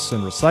pits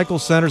and recycle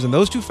centers, and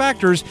those two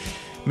factors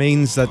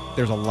means that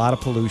there's a lot of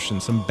pollution,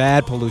 some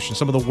bad pollution.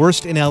 Some of the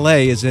worst in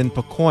LA is in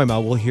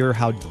Pacoima. We'll hear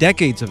how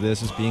decades of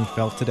this is being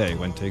felt today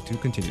when Take Two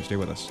continues. Stay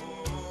with us.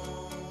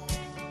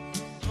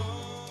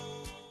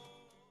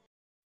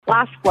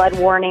 Flash flood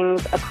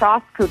warnings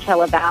across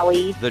Coachella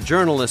Valley. The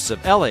journalists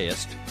of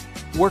LAist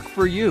work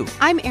for you.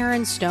 I'm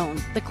Erin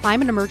Stone, the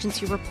climate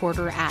emergency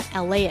reporter at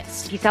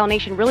LAist.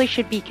 Desalination really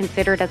should be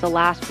considered as a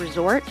last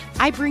resort.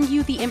 I bring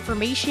you the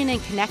information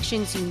and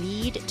connections you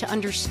need to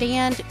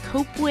understand,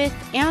 cope with,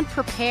 and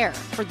prepare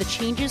for the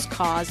changes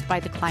caused by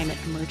the climate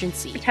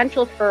emergency.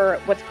 Potential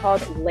for what's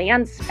called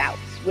land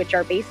spouts, which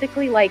are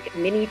basically like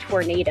mini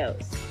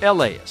tornadoes.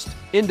 LAist,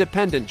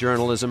 independent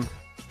journalism,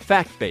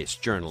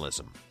 fact-based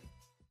journalism.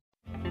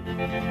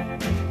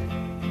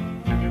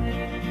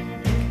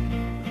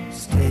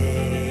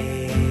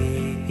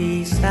 Stay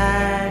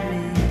beside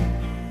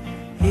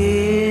me,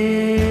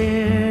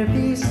 here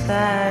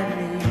beside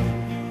me,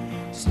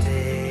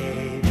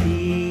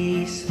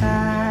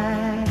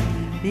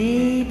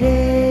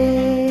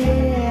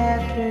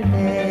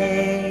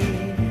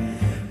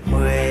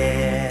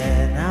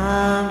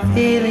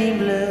 feeling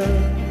blue.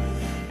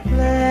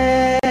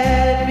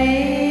 Let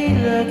me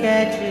look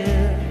at you,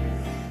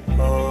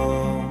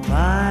 oh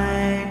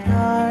my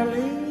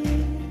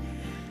darling.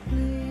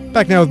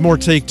 Back now with more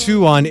Take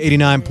 2 on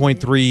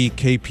 89.3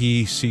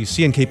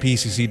 KPCC and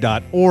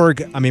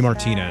kpcc.org. I'm A.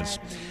 Martinez.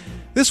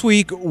 This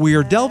week, we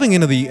are delving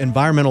into the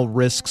environmental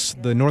risks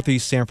the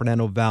Northeast San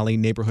Fernando Valley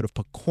neighborhood of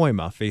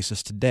Pacoima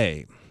faces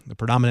today. The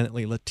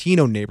predominantly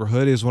Latino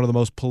neighborhood is one of the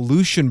most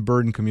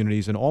pollution-burdened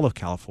communities in all of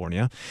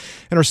California.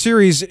 And our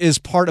series is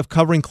part of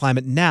Covering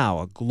Climate Now,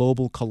 a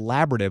global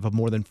collaborative of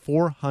more than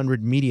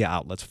 400 media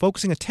outlets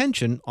focusing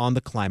attention on the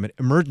climate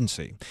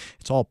emergency.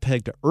 It's all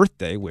pegged to Earth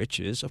Day, which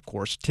is, of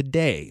course,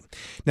 today.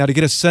 Now, to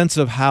get a sense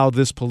of how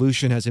this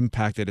pollution has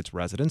impacted its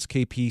residents,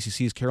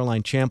 KPCC's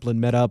Caroline Champlin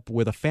met up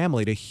with a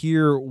family to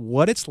hear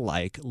what it's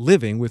like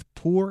living with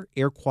poor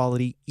air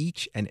quality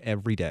each and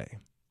every day.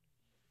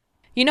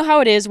 You know how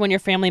it is when your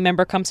family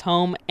member comes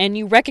home and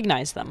you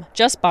recognize them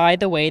just by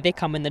the way they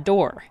come in the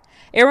door.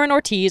 Aaron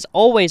Ortiz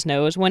always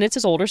knows when it's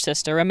his older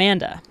sister,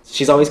 Amanda.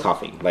 She's always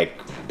coughing.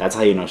 That's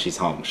how you know she's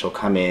home. She'll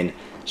come in,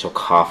 she'll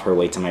cough her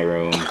way to my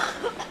room.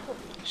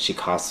 She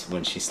coughs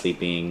when she's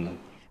sleeping.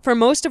 For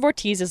most of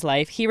Ortiz's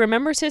life, he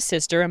remembers his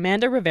sister,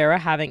 Amanda Rivera,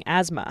 having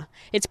asthma.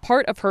 It's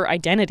part of her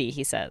identity,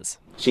 he says.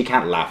 She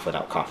can't laugh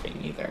without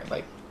coughing either.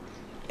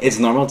 It's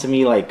normal to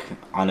me,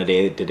 on a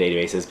day-to-day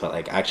basis,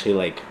 but,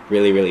 actually,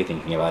 really, really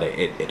thinking about it,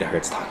 it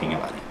hurts talking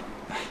about it.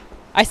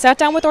 I sat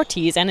down with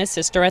Ortiz and his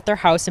sister at their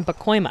house in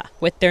Pacoima,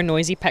 with their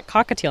noisy pet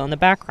cockatiel in the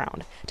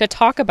background, to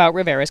talk about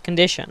Rivera's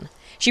condition.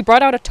 She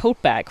brought out a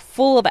tote bag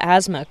full of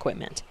asthma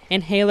equipment,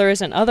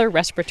 inhalers, and other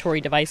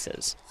respiratory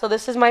devices. So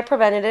this is my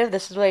preventative.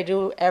 This is what I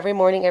do every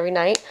morning, every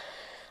night.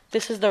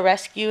 This is the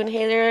rescue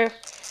inhaler.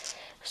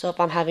 So if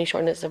I'm having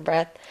shortness of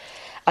breath,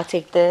 I'll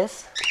take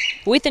this.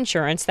 With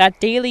insurance, that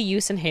daily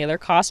use inhaler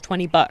costs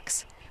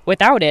 $20.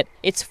 Without it,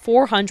 it's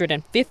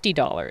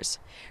 $450.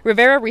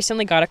 Rivera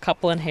recently got a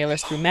couple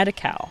inhalers through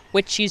Medi-Cal,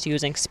 which she's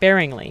using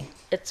sparingly.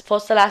 It's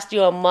supposed to last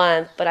you a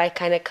month, but I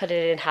kind of cut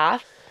it in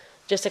half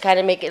just to kind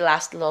of make it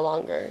last a little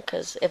longer,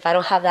 because if I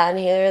don't have that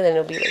inhaler, then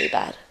it'll be really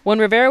bad. When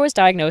Rivera was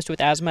diagnosed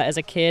with asthma as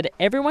a kid,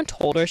 everyone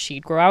told her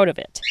she'd grow out of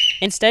it.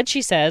 Instead,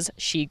 she says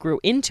she grew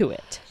into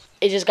it.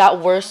 It just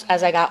got worse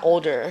as I got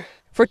older.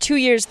 For 2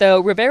 years, though,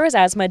 Rivera's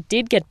asthma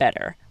did get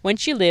better when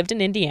she lived in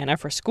Indiana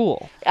for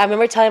school. I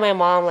remember telling my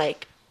mom,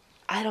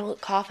 I don't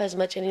cough as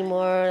much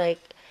anymore. I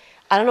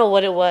don't know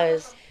what it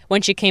was.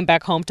 When she came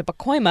back home to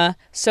Pacoima,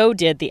 so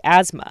did the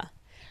asthma.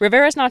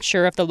 Rivera's not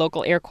sure if the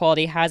local air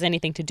quality has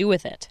anything to do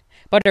with it.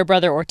 But her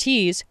brother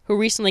Ortiz, who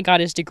recently got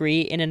his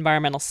degree in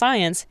environmental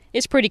science,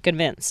 is pretty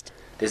convinced.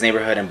 This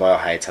neighborhood in Boyle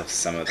Heights has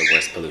some of the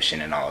worst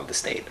pollution in all of the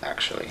state,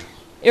 actually.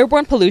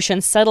 Airborne pollution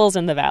settles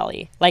in the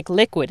valley, like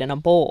liquid in a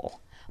bowl.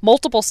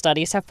 Multiple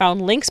studies have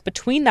found links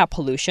between that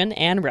pollution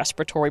and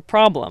respiratory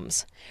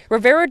problems.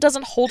 Rivera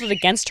doesn't hold it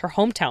against her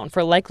hometown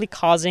for likely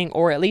causing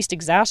or at least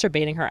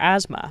exacerbating her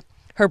asthma.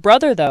 Her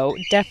brother, though,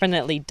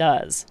 definitely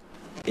does.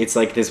 It's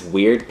this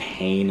weird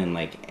pain and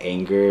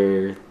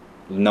anger,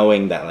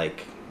 knowing that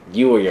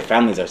you or your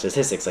families are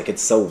statistics.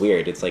 It's so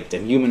weird. It's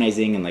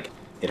dehumanizing and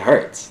it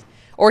hurts.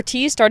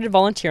 Ortiz started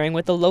volunteering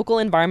with the local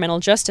environmental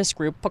justice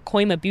group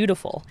Pacoima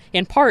Beautiful,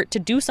 in part to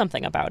do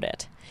something about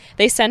it.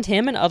 They sent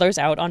him and others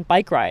out on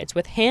bike rides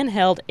with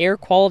handheld air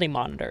quality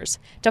monitors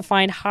to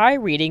find high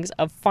readings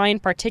of fine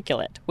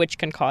particulate, which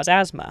can cause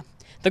asthma.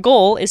 The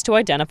goal is to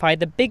identify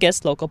the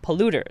biggest local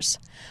polluters.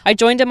 I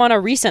joined him on a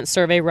recent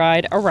survey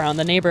ride around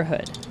the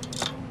neighborhood.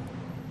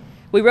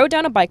 We rode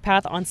down a bike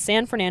path on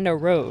San Fernando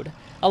Road,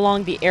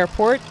 along the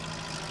airport,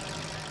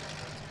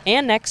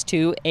 and next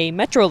to a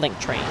Metrolink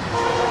train.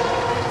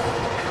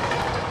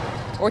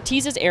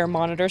 Ortiz's air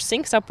monitor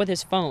syncs up with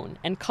his phone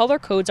and color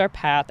codes our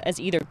path as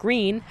either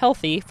green,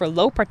 healthy, for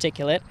low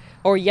particulate,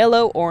 or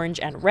yellow, orange,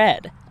 and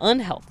red,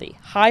 unhealthy,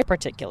 high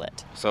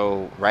particulate.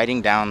 So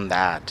riding down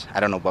that, I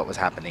don't know what was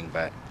happening,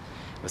 but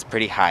it was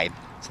pretty high,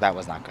 so that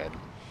was not good.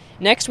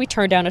 Next, we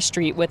turned down a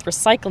street with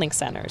recycling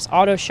centers,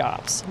 auto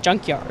shops,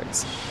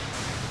 junkyards.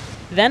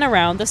 Then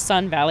around the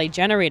Sun Valley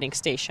Generating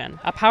Station,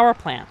 a power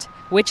plant,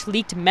 which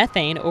leaked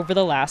methane over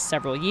the last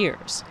several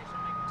years.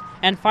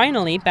 And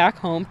finally, back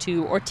home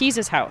to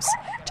Ortiz's house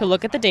to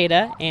look at the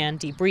data and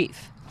debrief.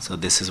 So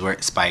this is where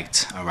it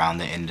spiked around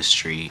the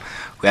industry.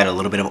 We had a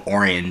little bit of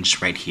orange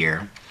right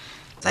here.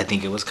 I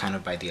think it was kind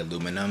of by the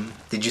aluminum.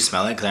 Did you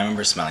smell it? Because I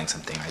remember smelling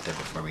something right there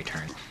before we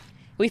turned.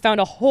 We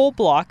found a whole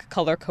block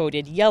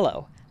color-coded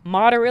yellow,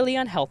 moderately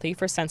unhealthy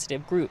for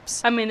sensitive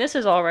groups. I mean, this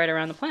is all right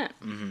around the plant.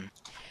 Mm-hmm.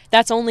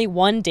 That's only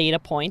one data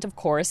point, of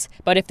course,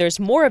 but if there's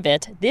more of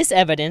it, this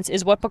evidence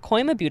is what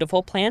Pacoima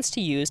Beautiful plans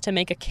to use to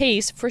make a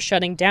case for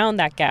shutting down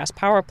that gas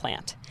power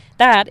plant.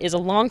 That is a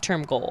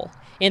long-term goal.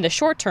 In the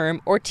short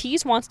term,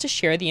 Ortiz wants to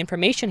share the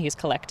information he's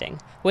collecting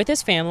with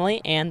his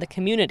family and the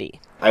community.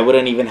 I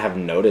wouldn't even have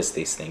noticed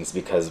these things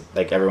because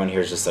everyone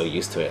here is just so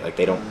used to it.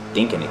 They don't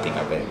think anything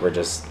of it. We're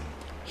just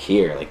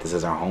here. This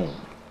is our home.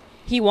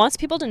 He wants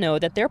people to know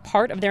that they're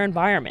part of their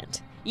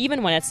environment,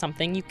 even when it's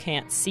something you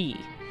can't see.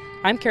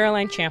 I'm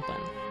Caroline Champlin.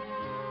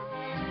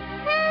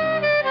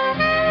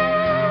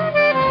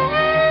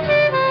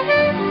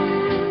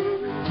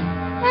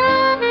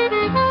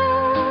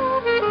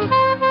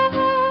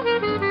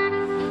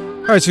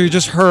 All right, so you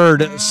just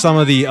heard some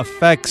of the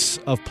effects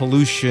of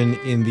pollution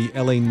in the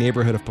LA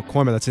neighborhood of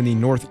Pacoima. That's in the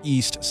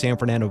northeast San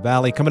Fernando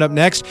Valley. Coming up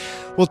next,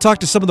 we'll talk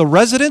to some of the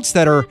residents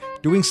that are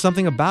doing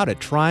something about it,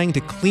 trying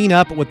to clean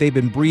up what they've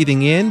been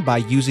breathing in by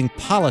using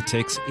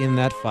politics in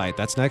that fight.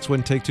 That's next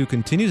when Take Two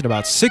continues in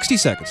about 60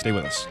 seconds. Stay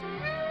with us.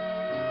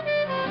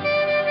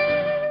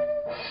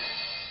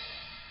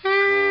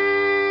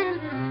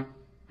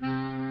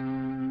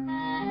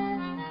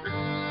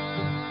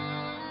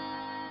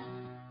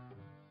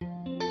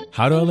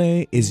 How to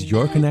LA is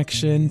your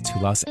connection to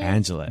Los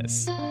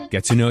Angeles.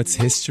 Get to know its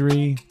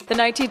history. The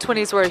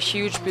 1920s were a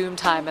huge boom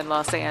time in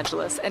Los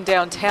Angeles, and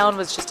downtown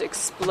was just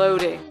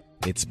exploding.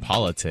 Its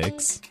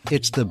politics.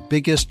 It's the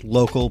biggest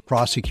local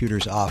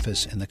prosecutor's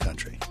office in the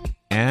country.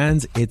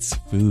 And its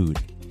food.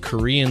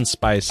 Korean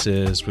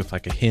spices with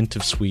like a hint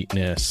of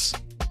sweetness.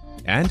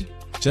 And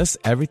just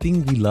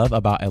everything we love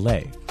about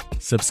LA.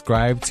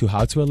 Subscribe to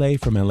How to LA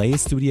from LA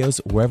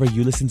Studios wherever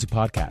you listen to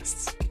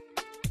podcasts.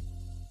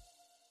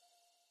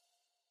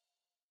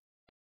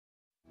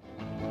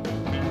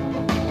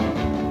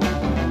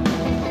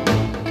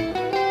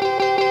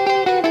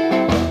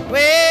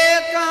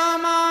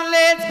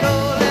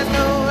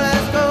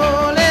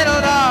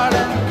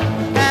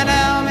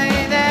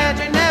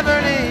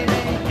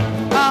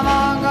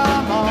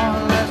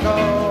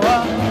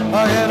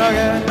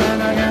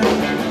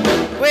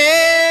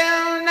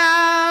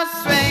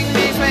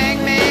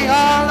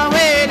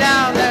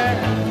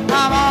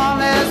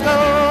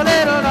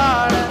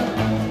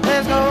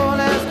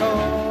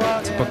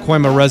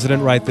 Pacoima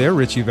resident right there,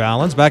 Richie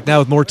Valens. Back now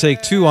with more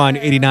Take Two on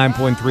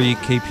 89.3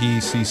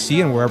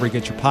 KPCC and wherever you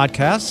get your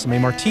podcasts. May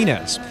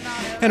Martinez.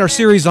 And our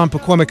series on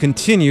Pacoima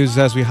continues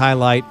as we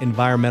highlight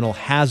environmental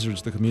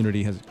hazards the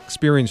community has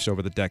experienced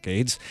over the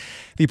decades.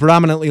 The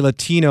predominantly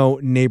Latino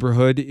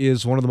neighborhood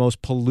is one of the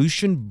most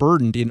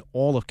pollution-burdened in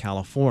all of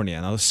California.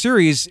 Now, the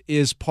series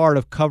is part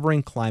of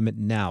Covering Climate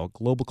Now, a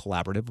global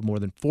collaborative of more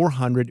than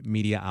 400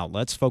 media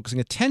outlets focusing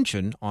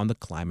attention on the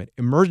climate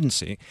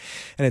emergency.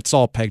 And it's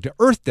all pegged to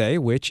Earth Day,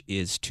 which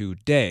is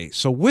today.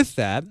 So with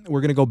that,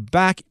 we're going to go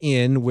back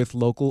in with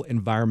local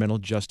environmental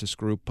justice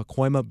group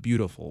Pacoima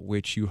Beautiful,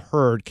 which you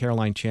heard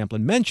Caroline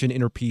Champlin mention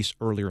in her piece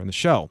earlier in the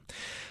show.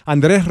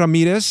 Andres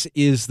Ramirez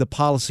is the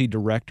policy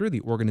director.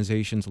 The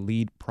organization's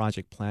lead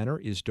project planner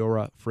is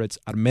Dora Fritz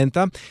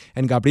Armenta,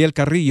 and Gabriel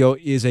Carrillo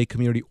is a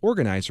community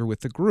organizer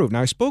with the group.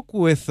 Now, I spoke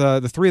with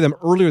the three of them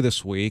earlier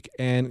this week,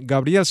 and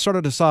Gabriel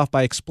started us off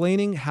by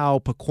explaining how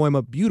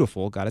Pacoima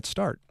Beautiful got its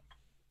start.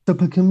 So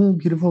Pacoima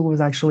Beautiful was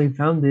actually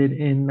founded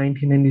in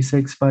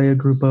 1996 by a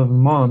group of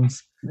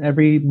moms.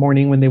 Every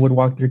morning when they would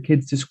walk their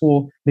kids to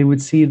school, they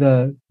would see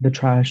the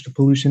trash, the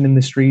pollution in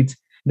the streets.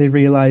 They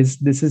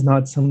realized this is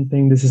not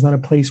a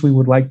place we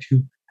would like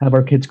to have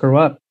our kids grow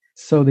up.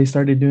 So they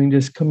started doing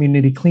just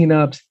community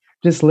cleanups,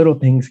 just little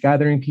things,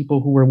 gathering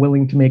people who were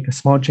willing to make a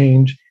small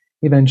change.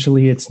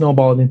 Eventually, it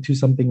snowballed into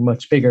something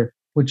much bigger,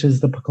 which is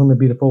the Pacoima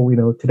Beautiful we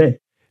know today.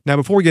 Now,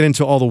 before we get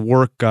into all the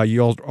work you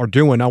all are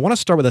doing, I want to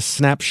start with a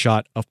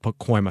snapshot of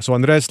Pacoima. So,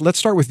 Andres, let's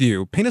start with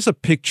you. Paint us a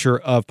picture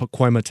of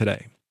Pacoima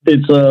today.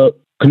 It's a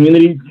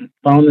community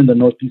found in the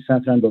northeast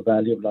San Fernando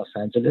Valley of Los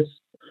Angeles.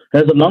 It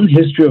has a long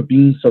history of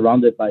being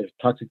surrounded by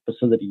toxic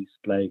facilities,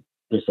 like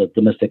there's a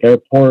domestic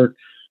airport,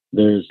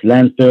 there's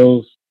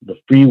landfills, the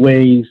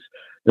freeways,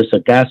 there's a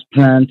gas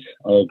plant,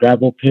 a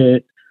gravel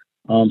pit.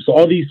 So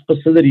all these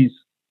facilities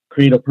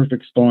create a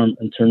perfect storm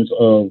in terms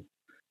of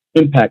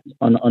impact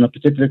on a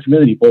particular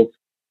community, both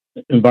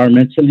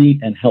environmentally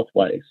and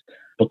health-wise.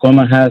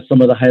 Pacoima has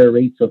some of the higher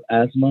rates of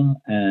asthma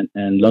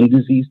and lung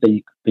disease that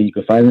you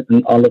could find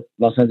in all of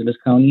Los Angeles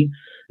County.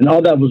 And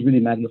all that was really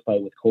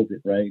magnified with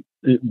COVID, right?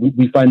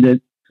 We find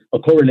it a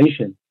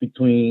correlation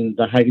between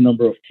the high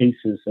number of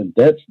cases and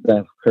deaths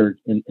that occurred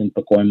in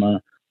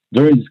Pacoima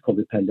during this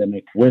COVID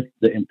pandemic with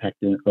the impact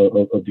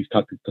of these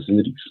toxic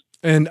facilities.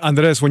 And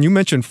Andres, when you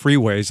mentioned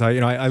freeways,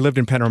 I lived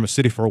in Panorama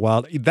City for a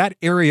while. That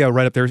area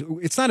right up there,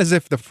 it's not as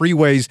if the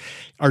freeways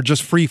are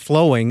just free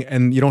flowing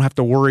and you don't have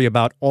to worry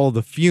about all of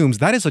the fumes.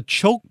 That is a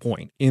choke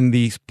point in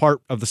the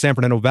part of the San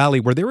Fernando Valley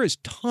where there is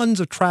tons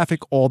of traffic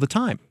all the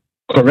time.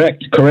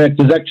 Correct.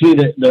 It's actually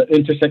the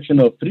intersection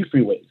of three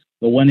freeways,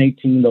 the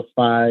 118, the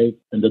 5,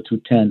 and the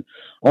 210.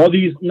 All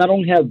these not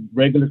only have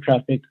regular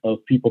traffic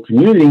of people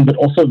commuting, but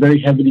also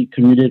very heavily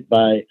commuted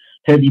by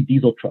heavy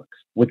diesel trucks,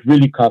 which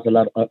really cause a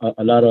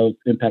lot of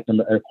impact on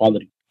the air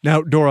quality.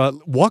 Now, Dora,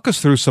 walk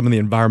us through some of the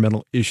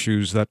environmental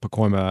issues that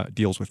Pacoima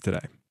deals with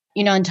today.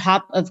 On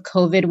top of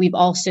COVID, we've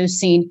also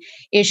seen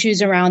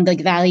issues around the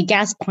Valley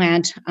gas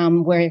plant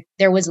where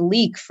there was a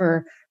leak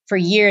for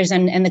years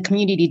and the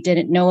community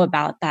didn't know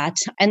about that.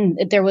 And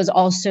there was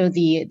also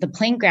the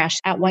plane crash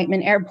at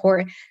Whiteman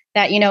Airport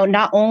that,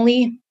 not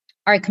only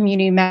are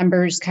community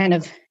members kind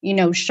of,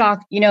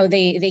 shocked,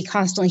 they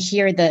constantly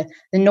hear the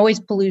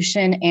noise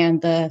pollution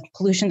and the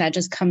pollution that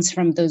just comes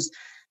from those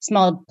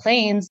small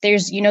planes.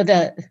 There's,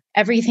 the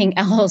everything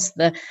else,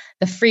 the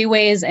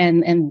freeways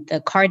and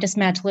the car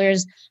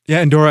dismantlers. Yeah,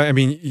 and Dora, I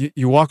mean,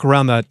 you walk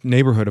around that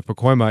neighborhood of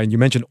Pacoima, and you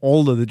mentioned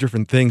all of the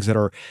different things that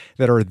are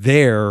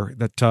there,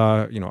 that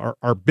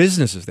are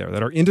businesses there,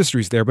 that are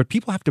industries there, but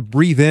people have to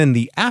breathe in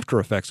the after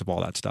effects of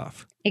all that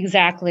stuff.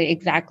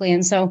 Exactly.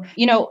 And so,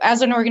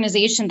 as an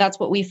organization, that's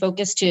what we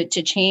focus to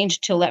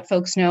change, to let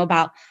folks know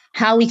about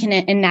how we can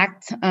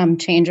enact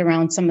change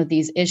around some of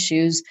these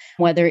issues,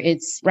 whether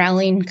it's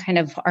rallying kind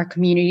of our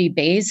community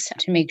base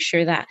to make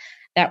sure that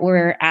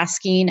we're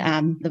asking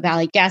the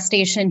Valley gas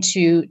station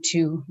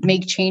to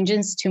make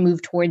changes to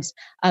move towards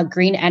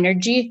green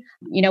energy.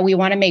 We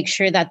want to make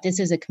sure that this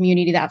is a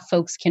community that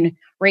folks can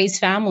raise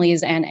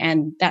families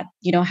and that,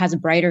 has a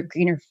brighter,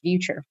 greener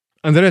future.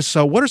 Andres,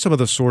 what are some of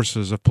the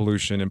sources of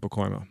pollution in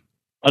Pacoima?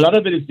 A lot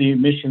of it is the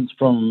emissions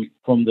from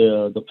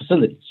the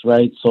facilities,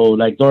 right? So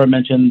like Dora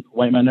mentioned,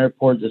 White Man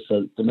Airport is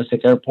a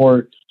domestic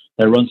airport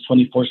that runs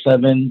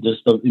 24/7.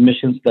 There's the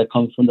emissions that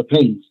come from the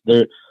planes.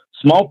 They're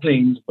small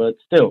planes, but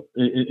still,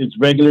 it's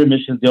regular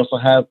emissions. They also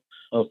have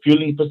a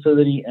fueling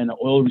facility and an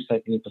oil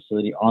recycling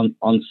facility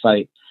on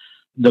site.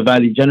 The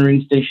Valley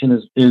Generating Station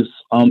is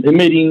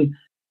emitting,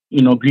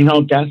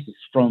 greenhouse gases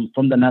from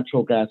the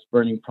natural gas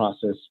burning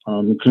process,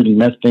 including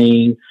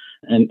methane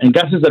and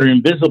gases that are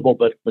invisible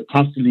but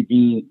constantly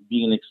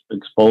being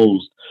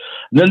exposed.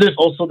 And then there's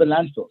also the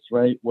landfills,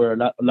 right, where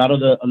a lot of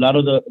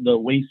the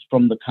waste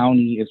from the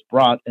county is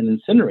brought and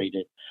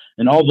incinerated,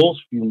 and all those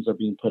fumes are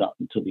being put out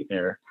into the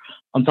air.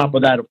 On top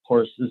of that, of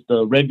course, is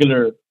the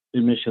regular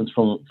emissions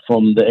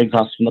from the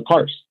exhaust from the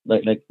cars,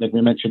 like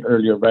we mentioned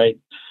earlier, right?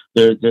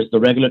 There's the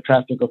regular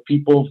traffic of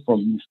people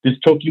from this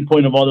choking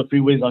point of all the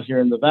freeways out here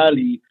in the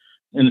valley,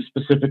 and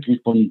specifically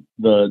from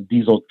the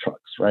diesel trucks,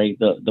 right?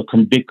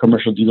 The big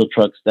commercial diesel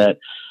trucks that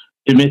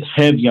emit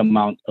heavy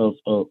amount of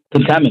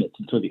contaminants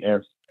into the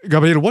air.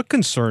 Gabriel, what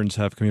concerns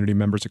have community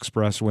members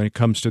expressed when it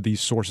comes to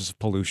these sources of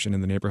pollution in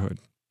the neighborhood?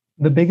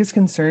 The biggest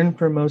concern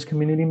for most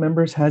community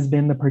members has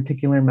been the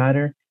particulate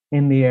matter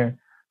in the air.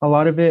 A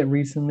lot of it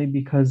recently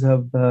because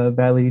of the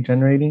Valley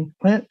Generating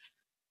Plant,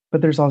 but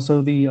there's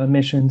also the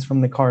emissions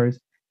from the cars.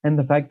 And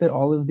the fact that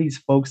all of these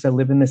folks that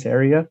live in this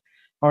area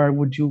are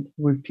what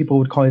people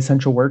would call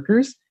essential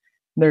workers,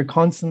 they're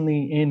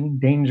constantly in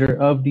danger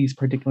of these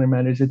particular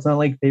matters. It's not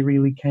like they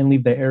really can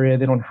leave the area.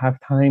 They don't have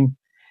time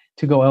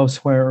to go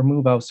elsewhere or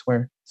move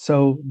elsewhere.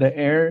 So the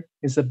air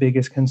is the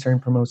biggest concern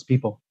for most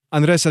people.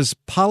 Andres, as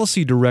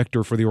policy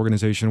director for the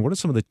organization, what are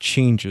some of the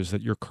changes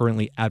that you're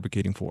currently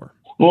advocating for?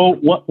 Well,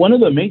 one of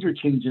the major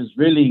changes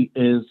really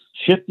is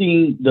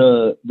shifting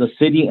the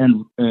city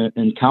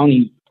and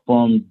county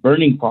from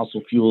burning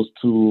fossil fuels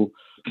to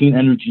clean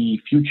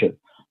energy future.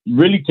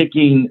 Really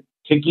taking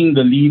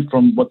the lead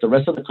from what the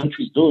rest of the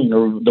country is doing,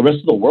 or the rest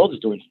of the world is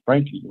doing,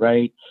 frankly,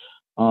 right?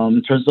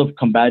 In terms of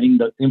combating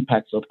the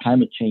impacts of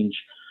climate change.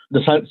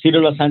 The city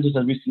of Los Angeles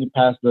has recently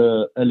passed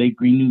the LA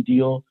Green New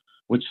Deal,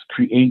 which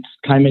creates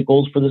climate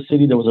goals for the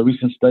city. There was a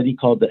recent study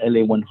called the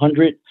LA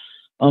 100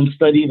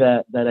 study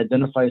that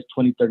identifies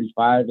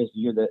 2035 as the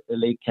year that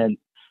LA can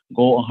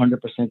go 100%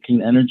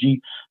 clean energy.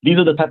 These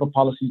are the type of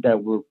policies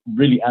that we're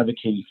really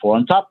advocating for,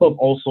 on top of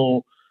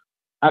also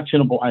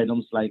actionable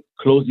items like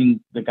closing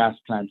the gas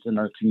plants in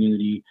our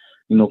community,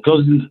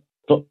 closing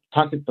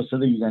toxic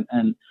facilities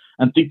and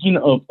thinking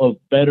of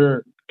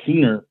better,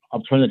 cleaner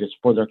alternatives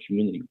for their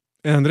community.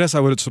 And Andres, I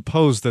would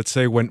suppose that,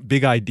 say, when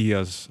big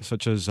ideas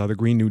such as the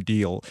Green New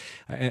Deal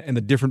and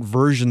the different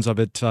versions of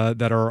it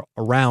that are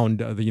around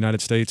the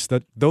United States,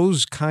 that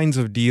those kinds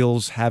of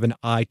deals have an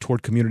eye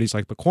toward communities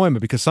like Pacoima,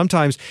 because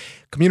sometimes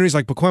communities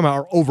like Pacoima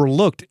are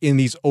overlooked in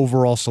these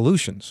overall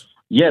solutions.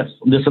 Yes,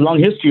 there's a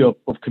long history of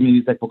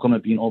communities like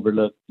Pacoima being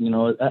overlooked.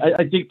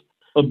 I think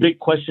a big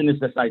question is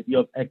this idea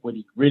of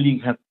equity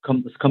really has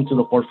come to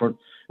the forefront.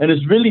 And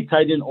it's really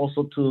tied in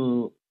also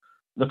to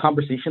the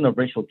conversation of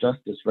racial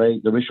justice,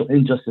 right? The racial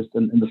injustice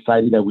in the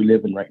society that we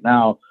live in right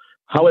now,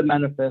 how it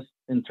manifests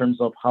in terms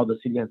of how the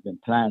city has been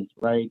planned,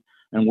 right?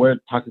 And where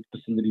toxic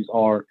facilities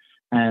are,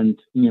 and,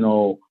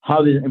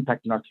 how they're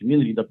impacting our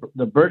community.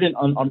 The burden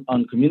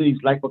on communities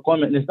like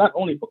Pacoima, and it's not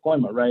only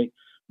Pacoima, right?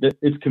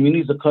 It's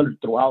communities of color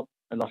throughout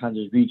the Los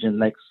Angeles region,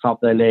 like South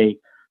LA,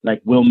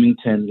 like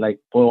Wilmington, like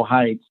Boyle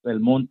Heights, El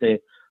Monte,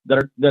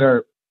 that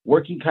are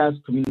working class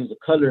communities of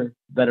color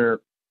that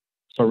are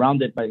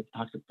surrounded by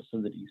toxic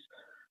facilities.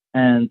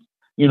 And,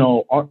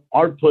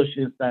 our push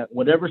is that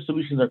whatever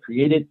solutions are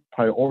created,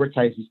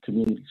 prioritize these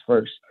communities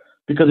first,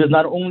 because it's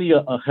not only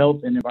a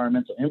health and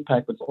environmental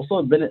impact, but it's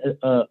also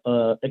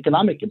a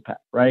economic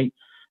impact, right?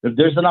 If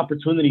there's an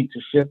opportunity to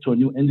shift to a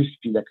new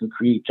industry that can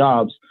create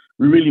jobs,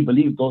 we really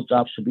believe those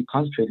jobs should be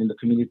concentrated in the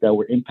communities that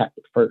were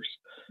impacted first.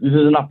 This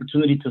is an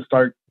opportunity to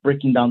start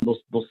breaking down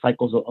those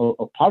cycles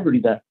of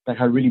poverty that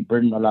have really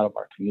burdened a lot of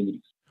our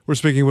communities. We're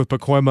speaking with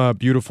Pacoima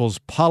Beautiful's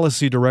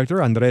Policy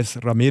Director, Andres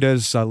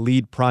Ramirez,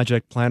 Lead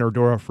Project Planner,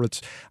 Dora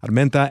Fritz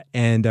Armenta,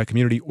 and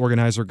Community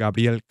Organizer,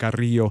 Gabriel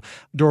Carrillo.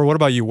 Dora, what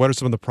about you? What are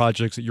some of the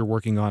projects that you're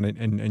working on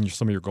and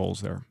some of your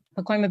goals there?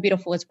 Pacoima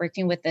Beautiful is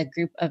working with a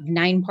group of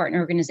 9 partner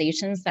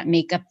organizations that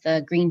make up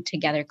the Green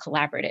Together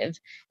Collaborative.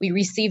 We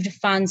received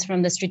funds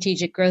from the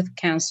Strategic Growth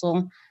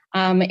Council,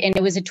 and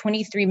it was a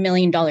 $23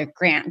 million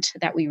grant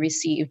that we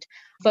received,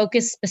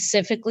 focused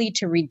specifically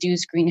to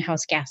reduce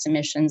greenhouse gas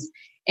emissions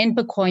in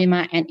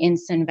Pacoima and in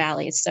Sun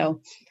Valley.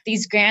 So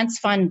these grants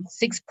fund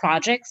 6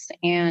 projects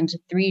and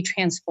 3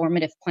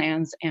 transformative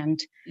plans. And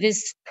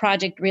this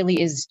project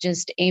really is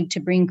just aimed to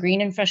bring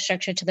green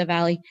infrastructure to the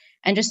valley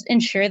and just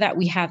ensure that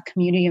we have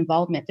community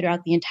involvement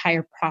throughout the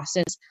entire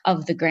process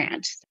of the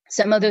grant.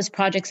 Some of those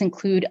projects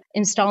include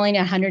installing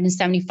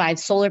 175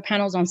 solar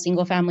panels on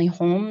single-family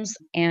homes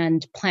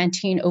and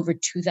planting over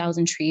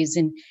 2,000 trees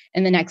in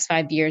the next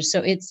 5 years.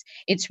 So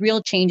it's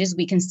real changes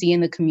we can see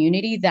in the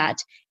community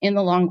that in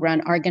the long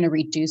run are going to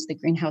reduce the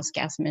greenhouse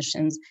gas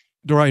emissions.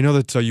 Dora, I know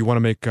that you want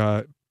to make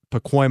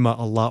Pacoima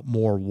a lot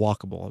more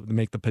walkable,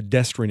 make the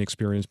pedestrian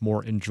experience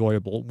more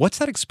enjoyable. What's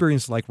that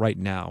experience like right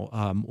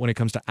now when it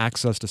comes to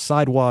access to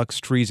sidewalks,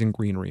 trees, and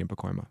greenery in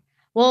Pacoima?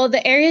 Well,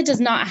 the area does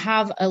not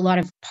have a lot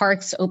of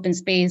parks, open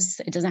space.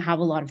 It doesn't have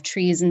a lot of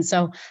trees. And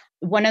so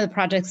one of the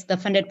projects, the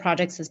funded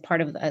projects as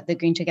part of the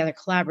Green Together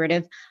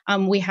Collaborative,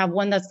 we have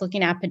one that's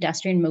looking at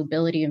pedestrian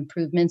mobility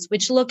improvements,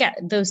 which look at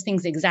those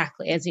things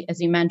exactly. As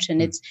you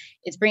mentioned,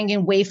 it's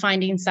bringing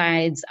wayfinding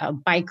signs,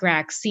 bike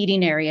racks,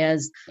 seating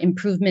areas,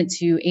 improvement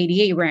to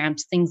ADA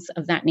ramps, things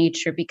of that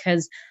nature,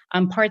 because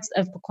parts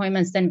of Pacoima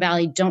and Sun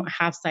Valley don't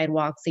have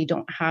sidewalks. They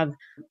don't have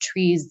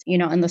trees,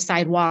 on the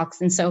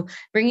sidewalks. And so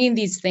bringing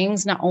these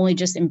things not only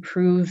just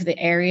improve the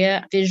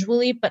area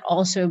visually, but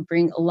also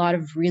bring a lot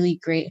of really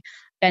great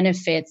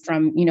benefits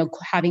from,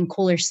 having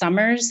cooler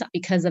summers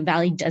because the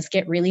valley does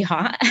get really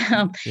hot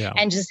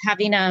and just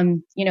having,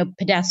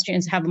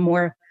 pedestrians have a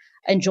more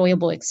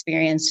enjoyable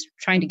experience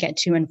trying to get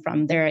to and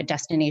from their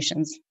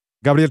destinations.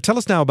 Gabriel, tell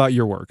us now about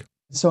your work.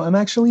 So I'm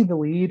actually the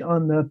lead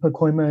on the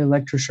Pacoima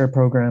ElectroShare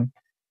program.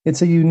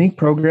 It's a unique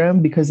program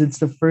because it's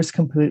the first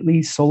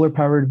completely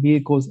solar-powered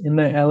vehicles in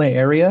the LA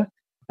area,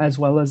 as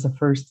well as the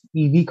first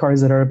EV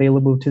cars that are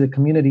available to the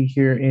community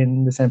here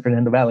in the San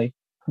Fernando Valley.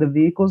 The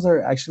vehicles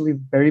are actually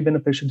very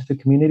beneficial to the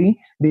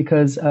community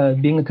because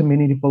being a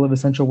community full of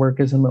essential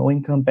workers and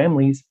low-income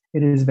families,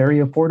 it is very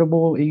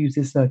affordable. It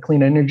uses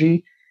clean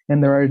energy,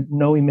 and there are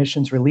no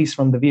emissions released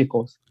from the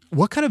vehicles.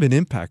 What kind of an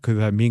impact could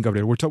that mean,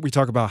 Gabriel? We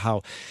talk about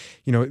how,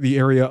 the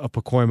area of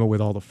Pacoima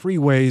with all the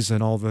freeways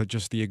and all the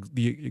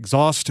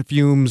exhaust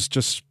fumes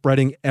just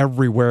spreading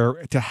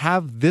everywhere. To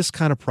have this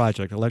kind of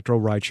project, electro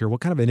rideshare,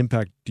 what kind of an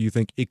impact do you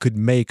think it could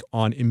make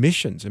on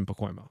emissions in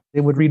Pacoima?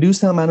 It would reduce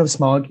the amount of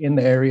smog in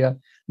the area.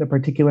 The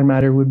particulate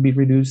matter would be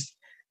reduced.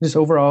 Just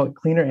overall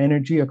cleaner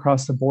energy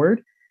across the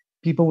board.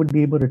 People would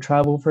be able to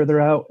travel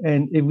further out.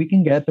 And if we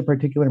can get the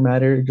particulate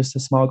matter, just the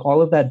smog,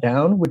 all of that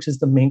down, which is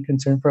the main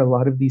concern for a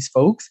lot of these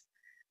folks,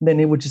 then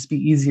it would just be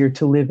easier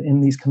to live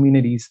in these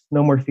communities.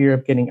 No more fear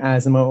of getting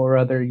asthma or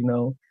other,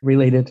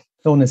 related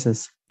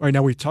illnesses. All right,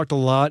 now we've talked a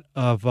lot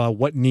of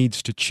what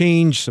needs to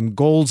change, some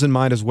goals in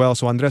mind as well.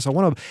 So Andres, I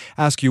want to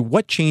ask you,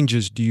 what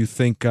changes do you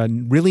think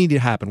really need to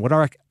happen? What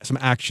are some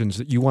actions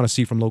that you want to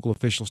see from local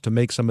officials to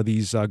make some of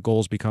these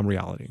goals become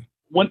reality?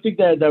 One thing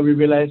that we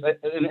realized, and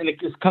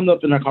it's come up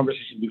in our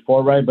conversation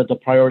before, right? But the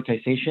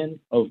prioritization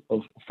of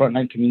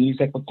frontline communities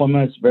like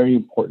Pacoima is very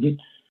important.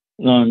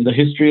 The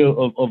history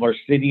of our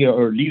city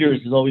or leaders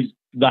is always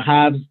the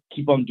haves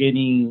keep on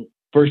getting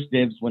first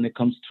dibs when it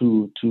comes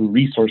to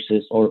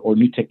resources or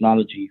new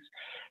technologies.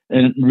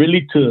 And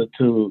really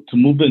to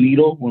move the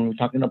needle when we're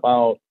talking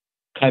about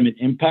climate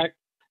impact,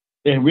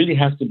 it really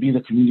has to be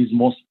the communities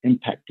most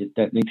impacted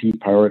that need to be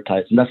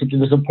prioritized. And that's something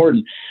that's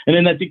important. And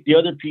then I think the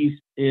other piece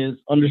is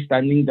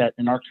understanding that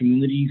in our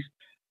communities,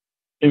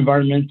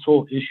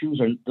 environmental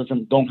issues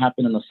don't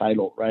happen in a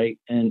silo, right?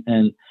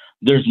 And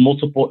there's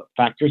multiple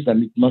factors that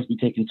must be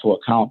taken into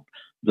account,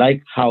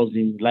 like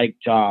housing, like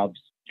jobs,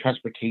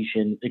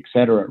 transportation,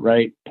 etc.,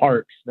 right?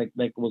 Parks, like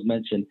was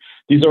mentioned.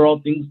 These are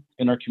all things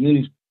in our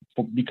communities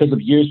because of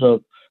years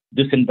of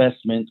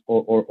disinvestment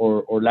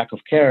or lack of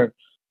care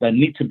that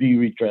need to be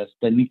redressed,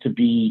 that need to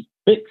be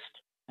fixed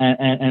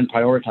and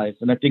prioritized.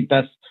 And I think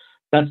that's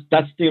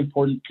the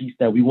important piece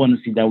that we want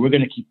to see, that we're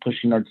going to keep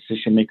pushing our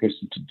decision makers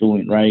into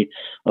doing, right?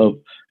 Of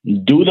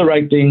do the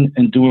right thing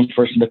and do it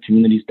first in the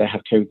communities that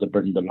have carried the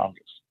burden the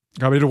longest.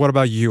 Gabriel, what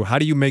about you? How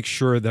do you make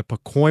sure that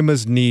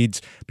Pacoima's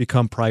needs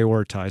become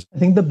prioritized? I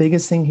think the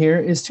biggest thing here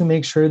is to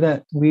make sure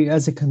that we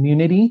as a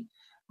community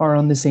are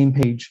on the same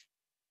page.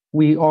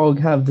 We all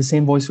have the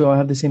same voice. We all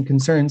have the same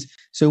concerns.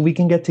 So we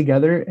can get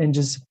together and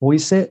just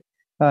voice it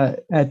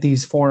at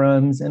these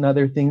forums and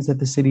other things that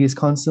the city is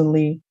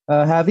constantly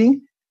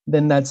having.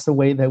 Then that's the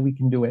way that we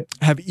can do it.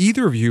 Have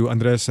either of you,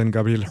 Andres and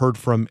Gabriel, heard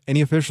from any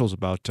officials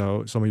about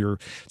some of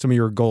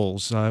your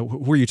goals?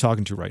 Who are you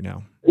talking to right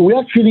now? We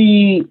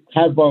actually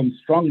have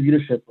strong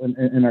leadership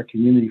in our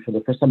community for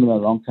the first time in a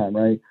long time,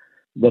 right?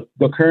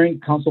 The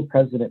current council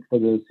president for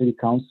the city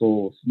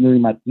council,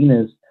 Nuri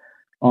Martinez,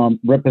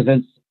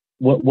 represents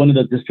one of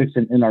the districts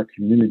in our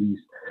communities.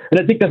 And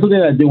I think that's something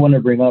that I do want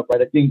to bring up,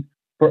 right? I think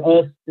for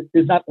us,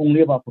 it's not only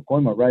about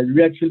Pacoima, right?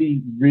 We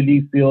actually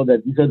really feel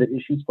that these are the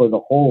issues for the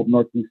whole of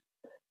Northeast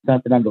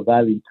San Fernando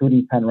Valley,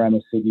 including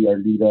Panorama City,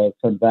 Arleta,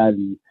 Sun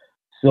Valley,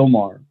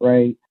 Silmar,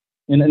 right?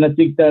 And I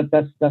think that's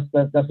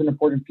an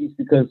important piece,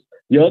 because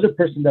the other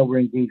person that we're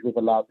engaged with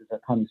a lot is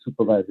our county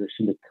supervisor,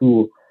 Sheila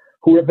Kuhl,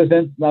 who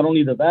represents not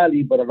only the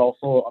valley, but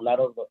also a lot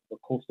of the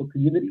coastal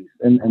communities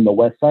and the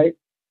west side.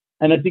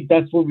 And I think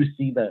that's where we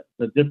see the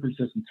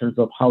differences in terms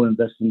of how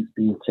investing is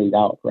being played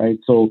out, right?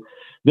 So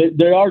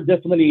they are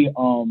definitely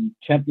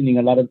championing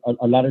a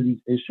lot of these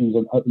issues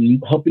and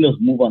helping us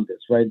move on this,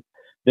 right?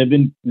 They've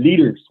been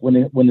leaders when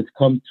it's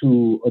come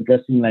to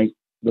addressing like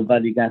the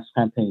Valley Gas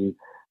campaign,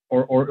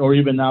 or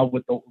even now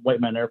with the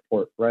White Man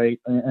Airport, right?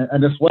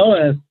 And as well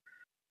as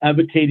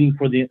advocating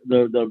for the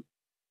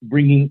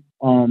bringing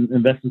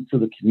investments to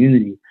the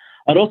community.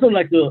 I'd also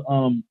like to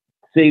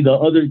say the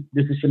other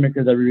decision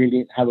makers that we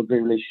really have a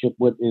great relationship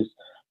with is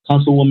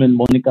Councilwoman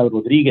Monica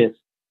Rodriguez,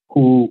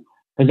 who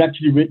has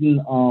actually written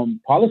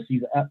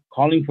policies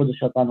calling for the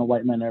shutdown of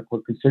White Man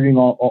Airport, considering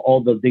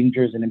all the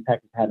dangers and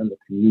impact it's had on the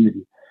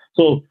community.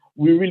 So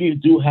we really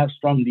do have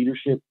strong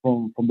leadership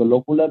from the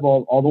local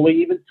level all the way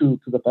even to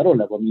the federal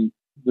level. I mean,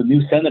 the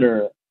new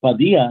Senator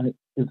Padilla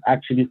is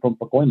actually from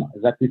Pacoima,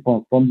 is actually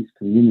from these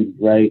communities,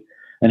 right?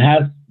 And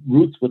has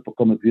roots with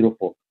Pacoima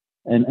Beautiful.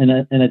 And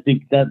I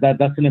think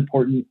that's an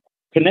important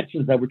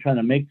connections that we're trying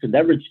to make, to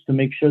leverage, to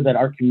make sure that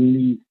our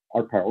communities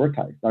are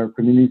prioritized. Our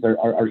communities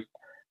are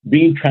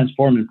being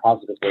transformed in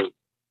positive ways.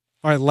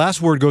 All right,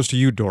 last word goes to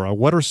you, Dora.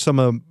 What are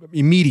some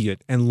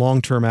immediate and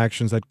long-term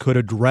actions that could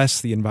address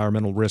the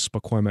environmental risks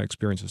Pacoima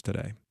experiences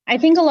today? I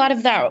think a lot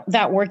of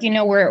that work,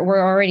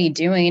 we're already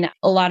doing.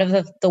 A lot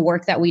of the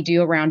work that we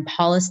do around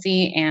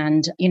policy,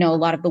 and a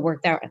lot of the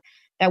work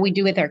that we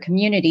do with our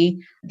community,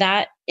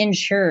 that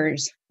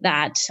ensures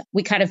that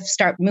we kind of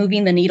start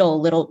moving the needle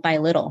little by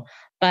little.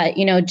 But,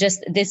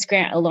 just this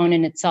grant alone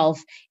in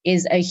itself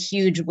is a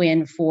huge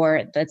win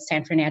for the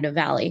San Fernando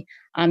Valley.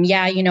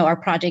 Our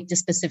project is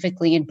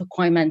specifically in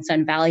Pacoima and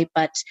Sun Valley,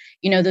 but,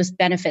 those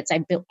benefits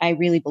I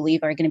really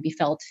believe are going to be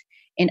felt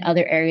in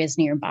other areas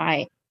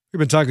nearby. We've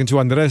been talking to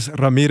Andres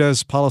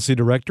Ramirez, Policy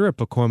Director at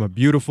Pacoima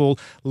Beautiful,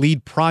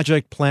 Lead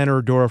Project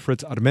Planner Dora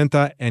Fritz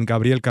Armenta, and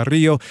Gabriel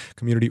Carrillo,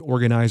 Community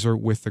Organizer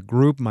with the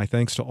group. My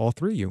thanks to all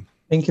three of you.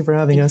 Thank you for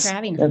having us.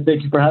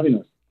 Thank you for having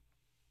us.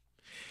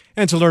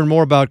 And to learn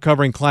more about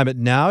covering climate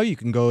now, you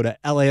can go to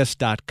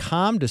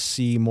LAist.com to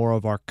see more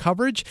of our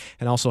coverage,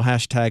 and also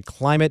hashtag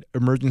Climate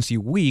Emergency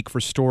Week for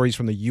stories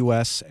from the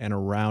U.S. and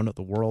around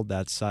the world.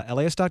 That's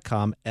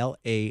LAist.com,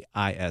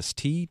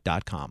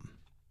 LAIST.com.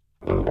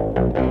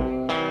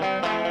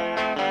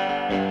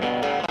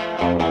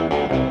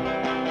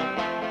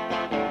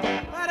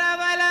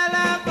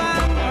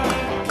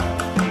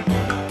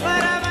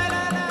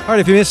 All right,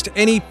 if you missed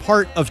any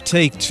part of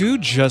Take Two,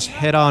 just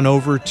head on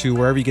over to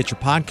wherever you get your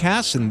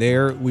podcasts, and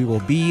there we will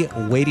be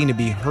waiting to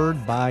be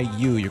heard by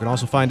you. You can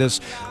also find us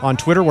on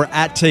Twitter. We're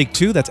at Take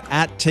Two. That's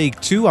at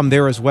Take Two. I'm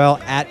there as well,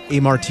 at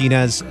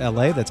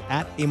amartinezla. That's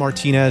at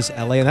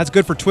amartinezla. And that's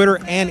good for Twitter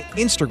and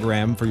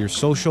Instagram for your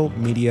social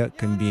media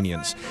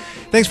convenience.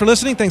 Thanks for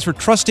listening. Thanks for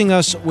trusting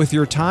us with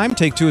your time.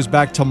 Take Two is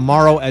back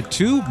tomorrow at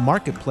 2.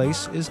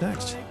 Marketplace is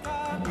next.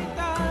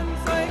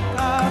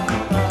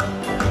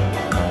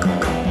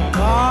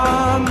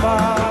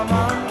 Bamba.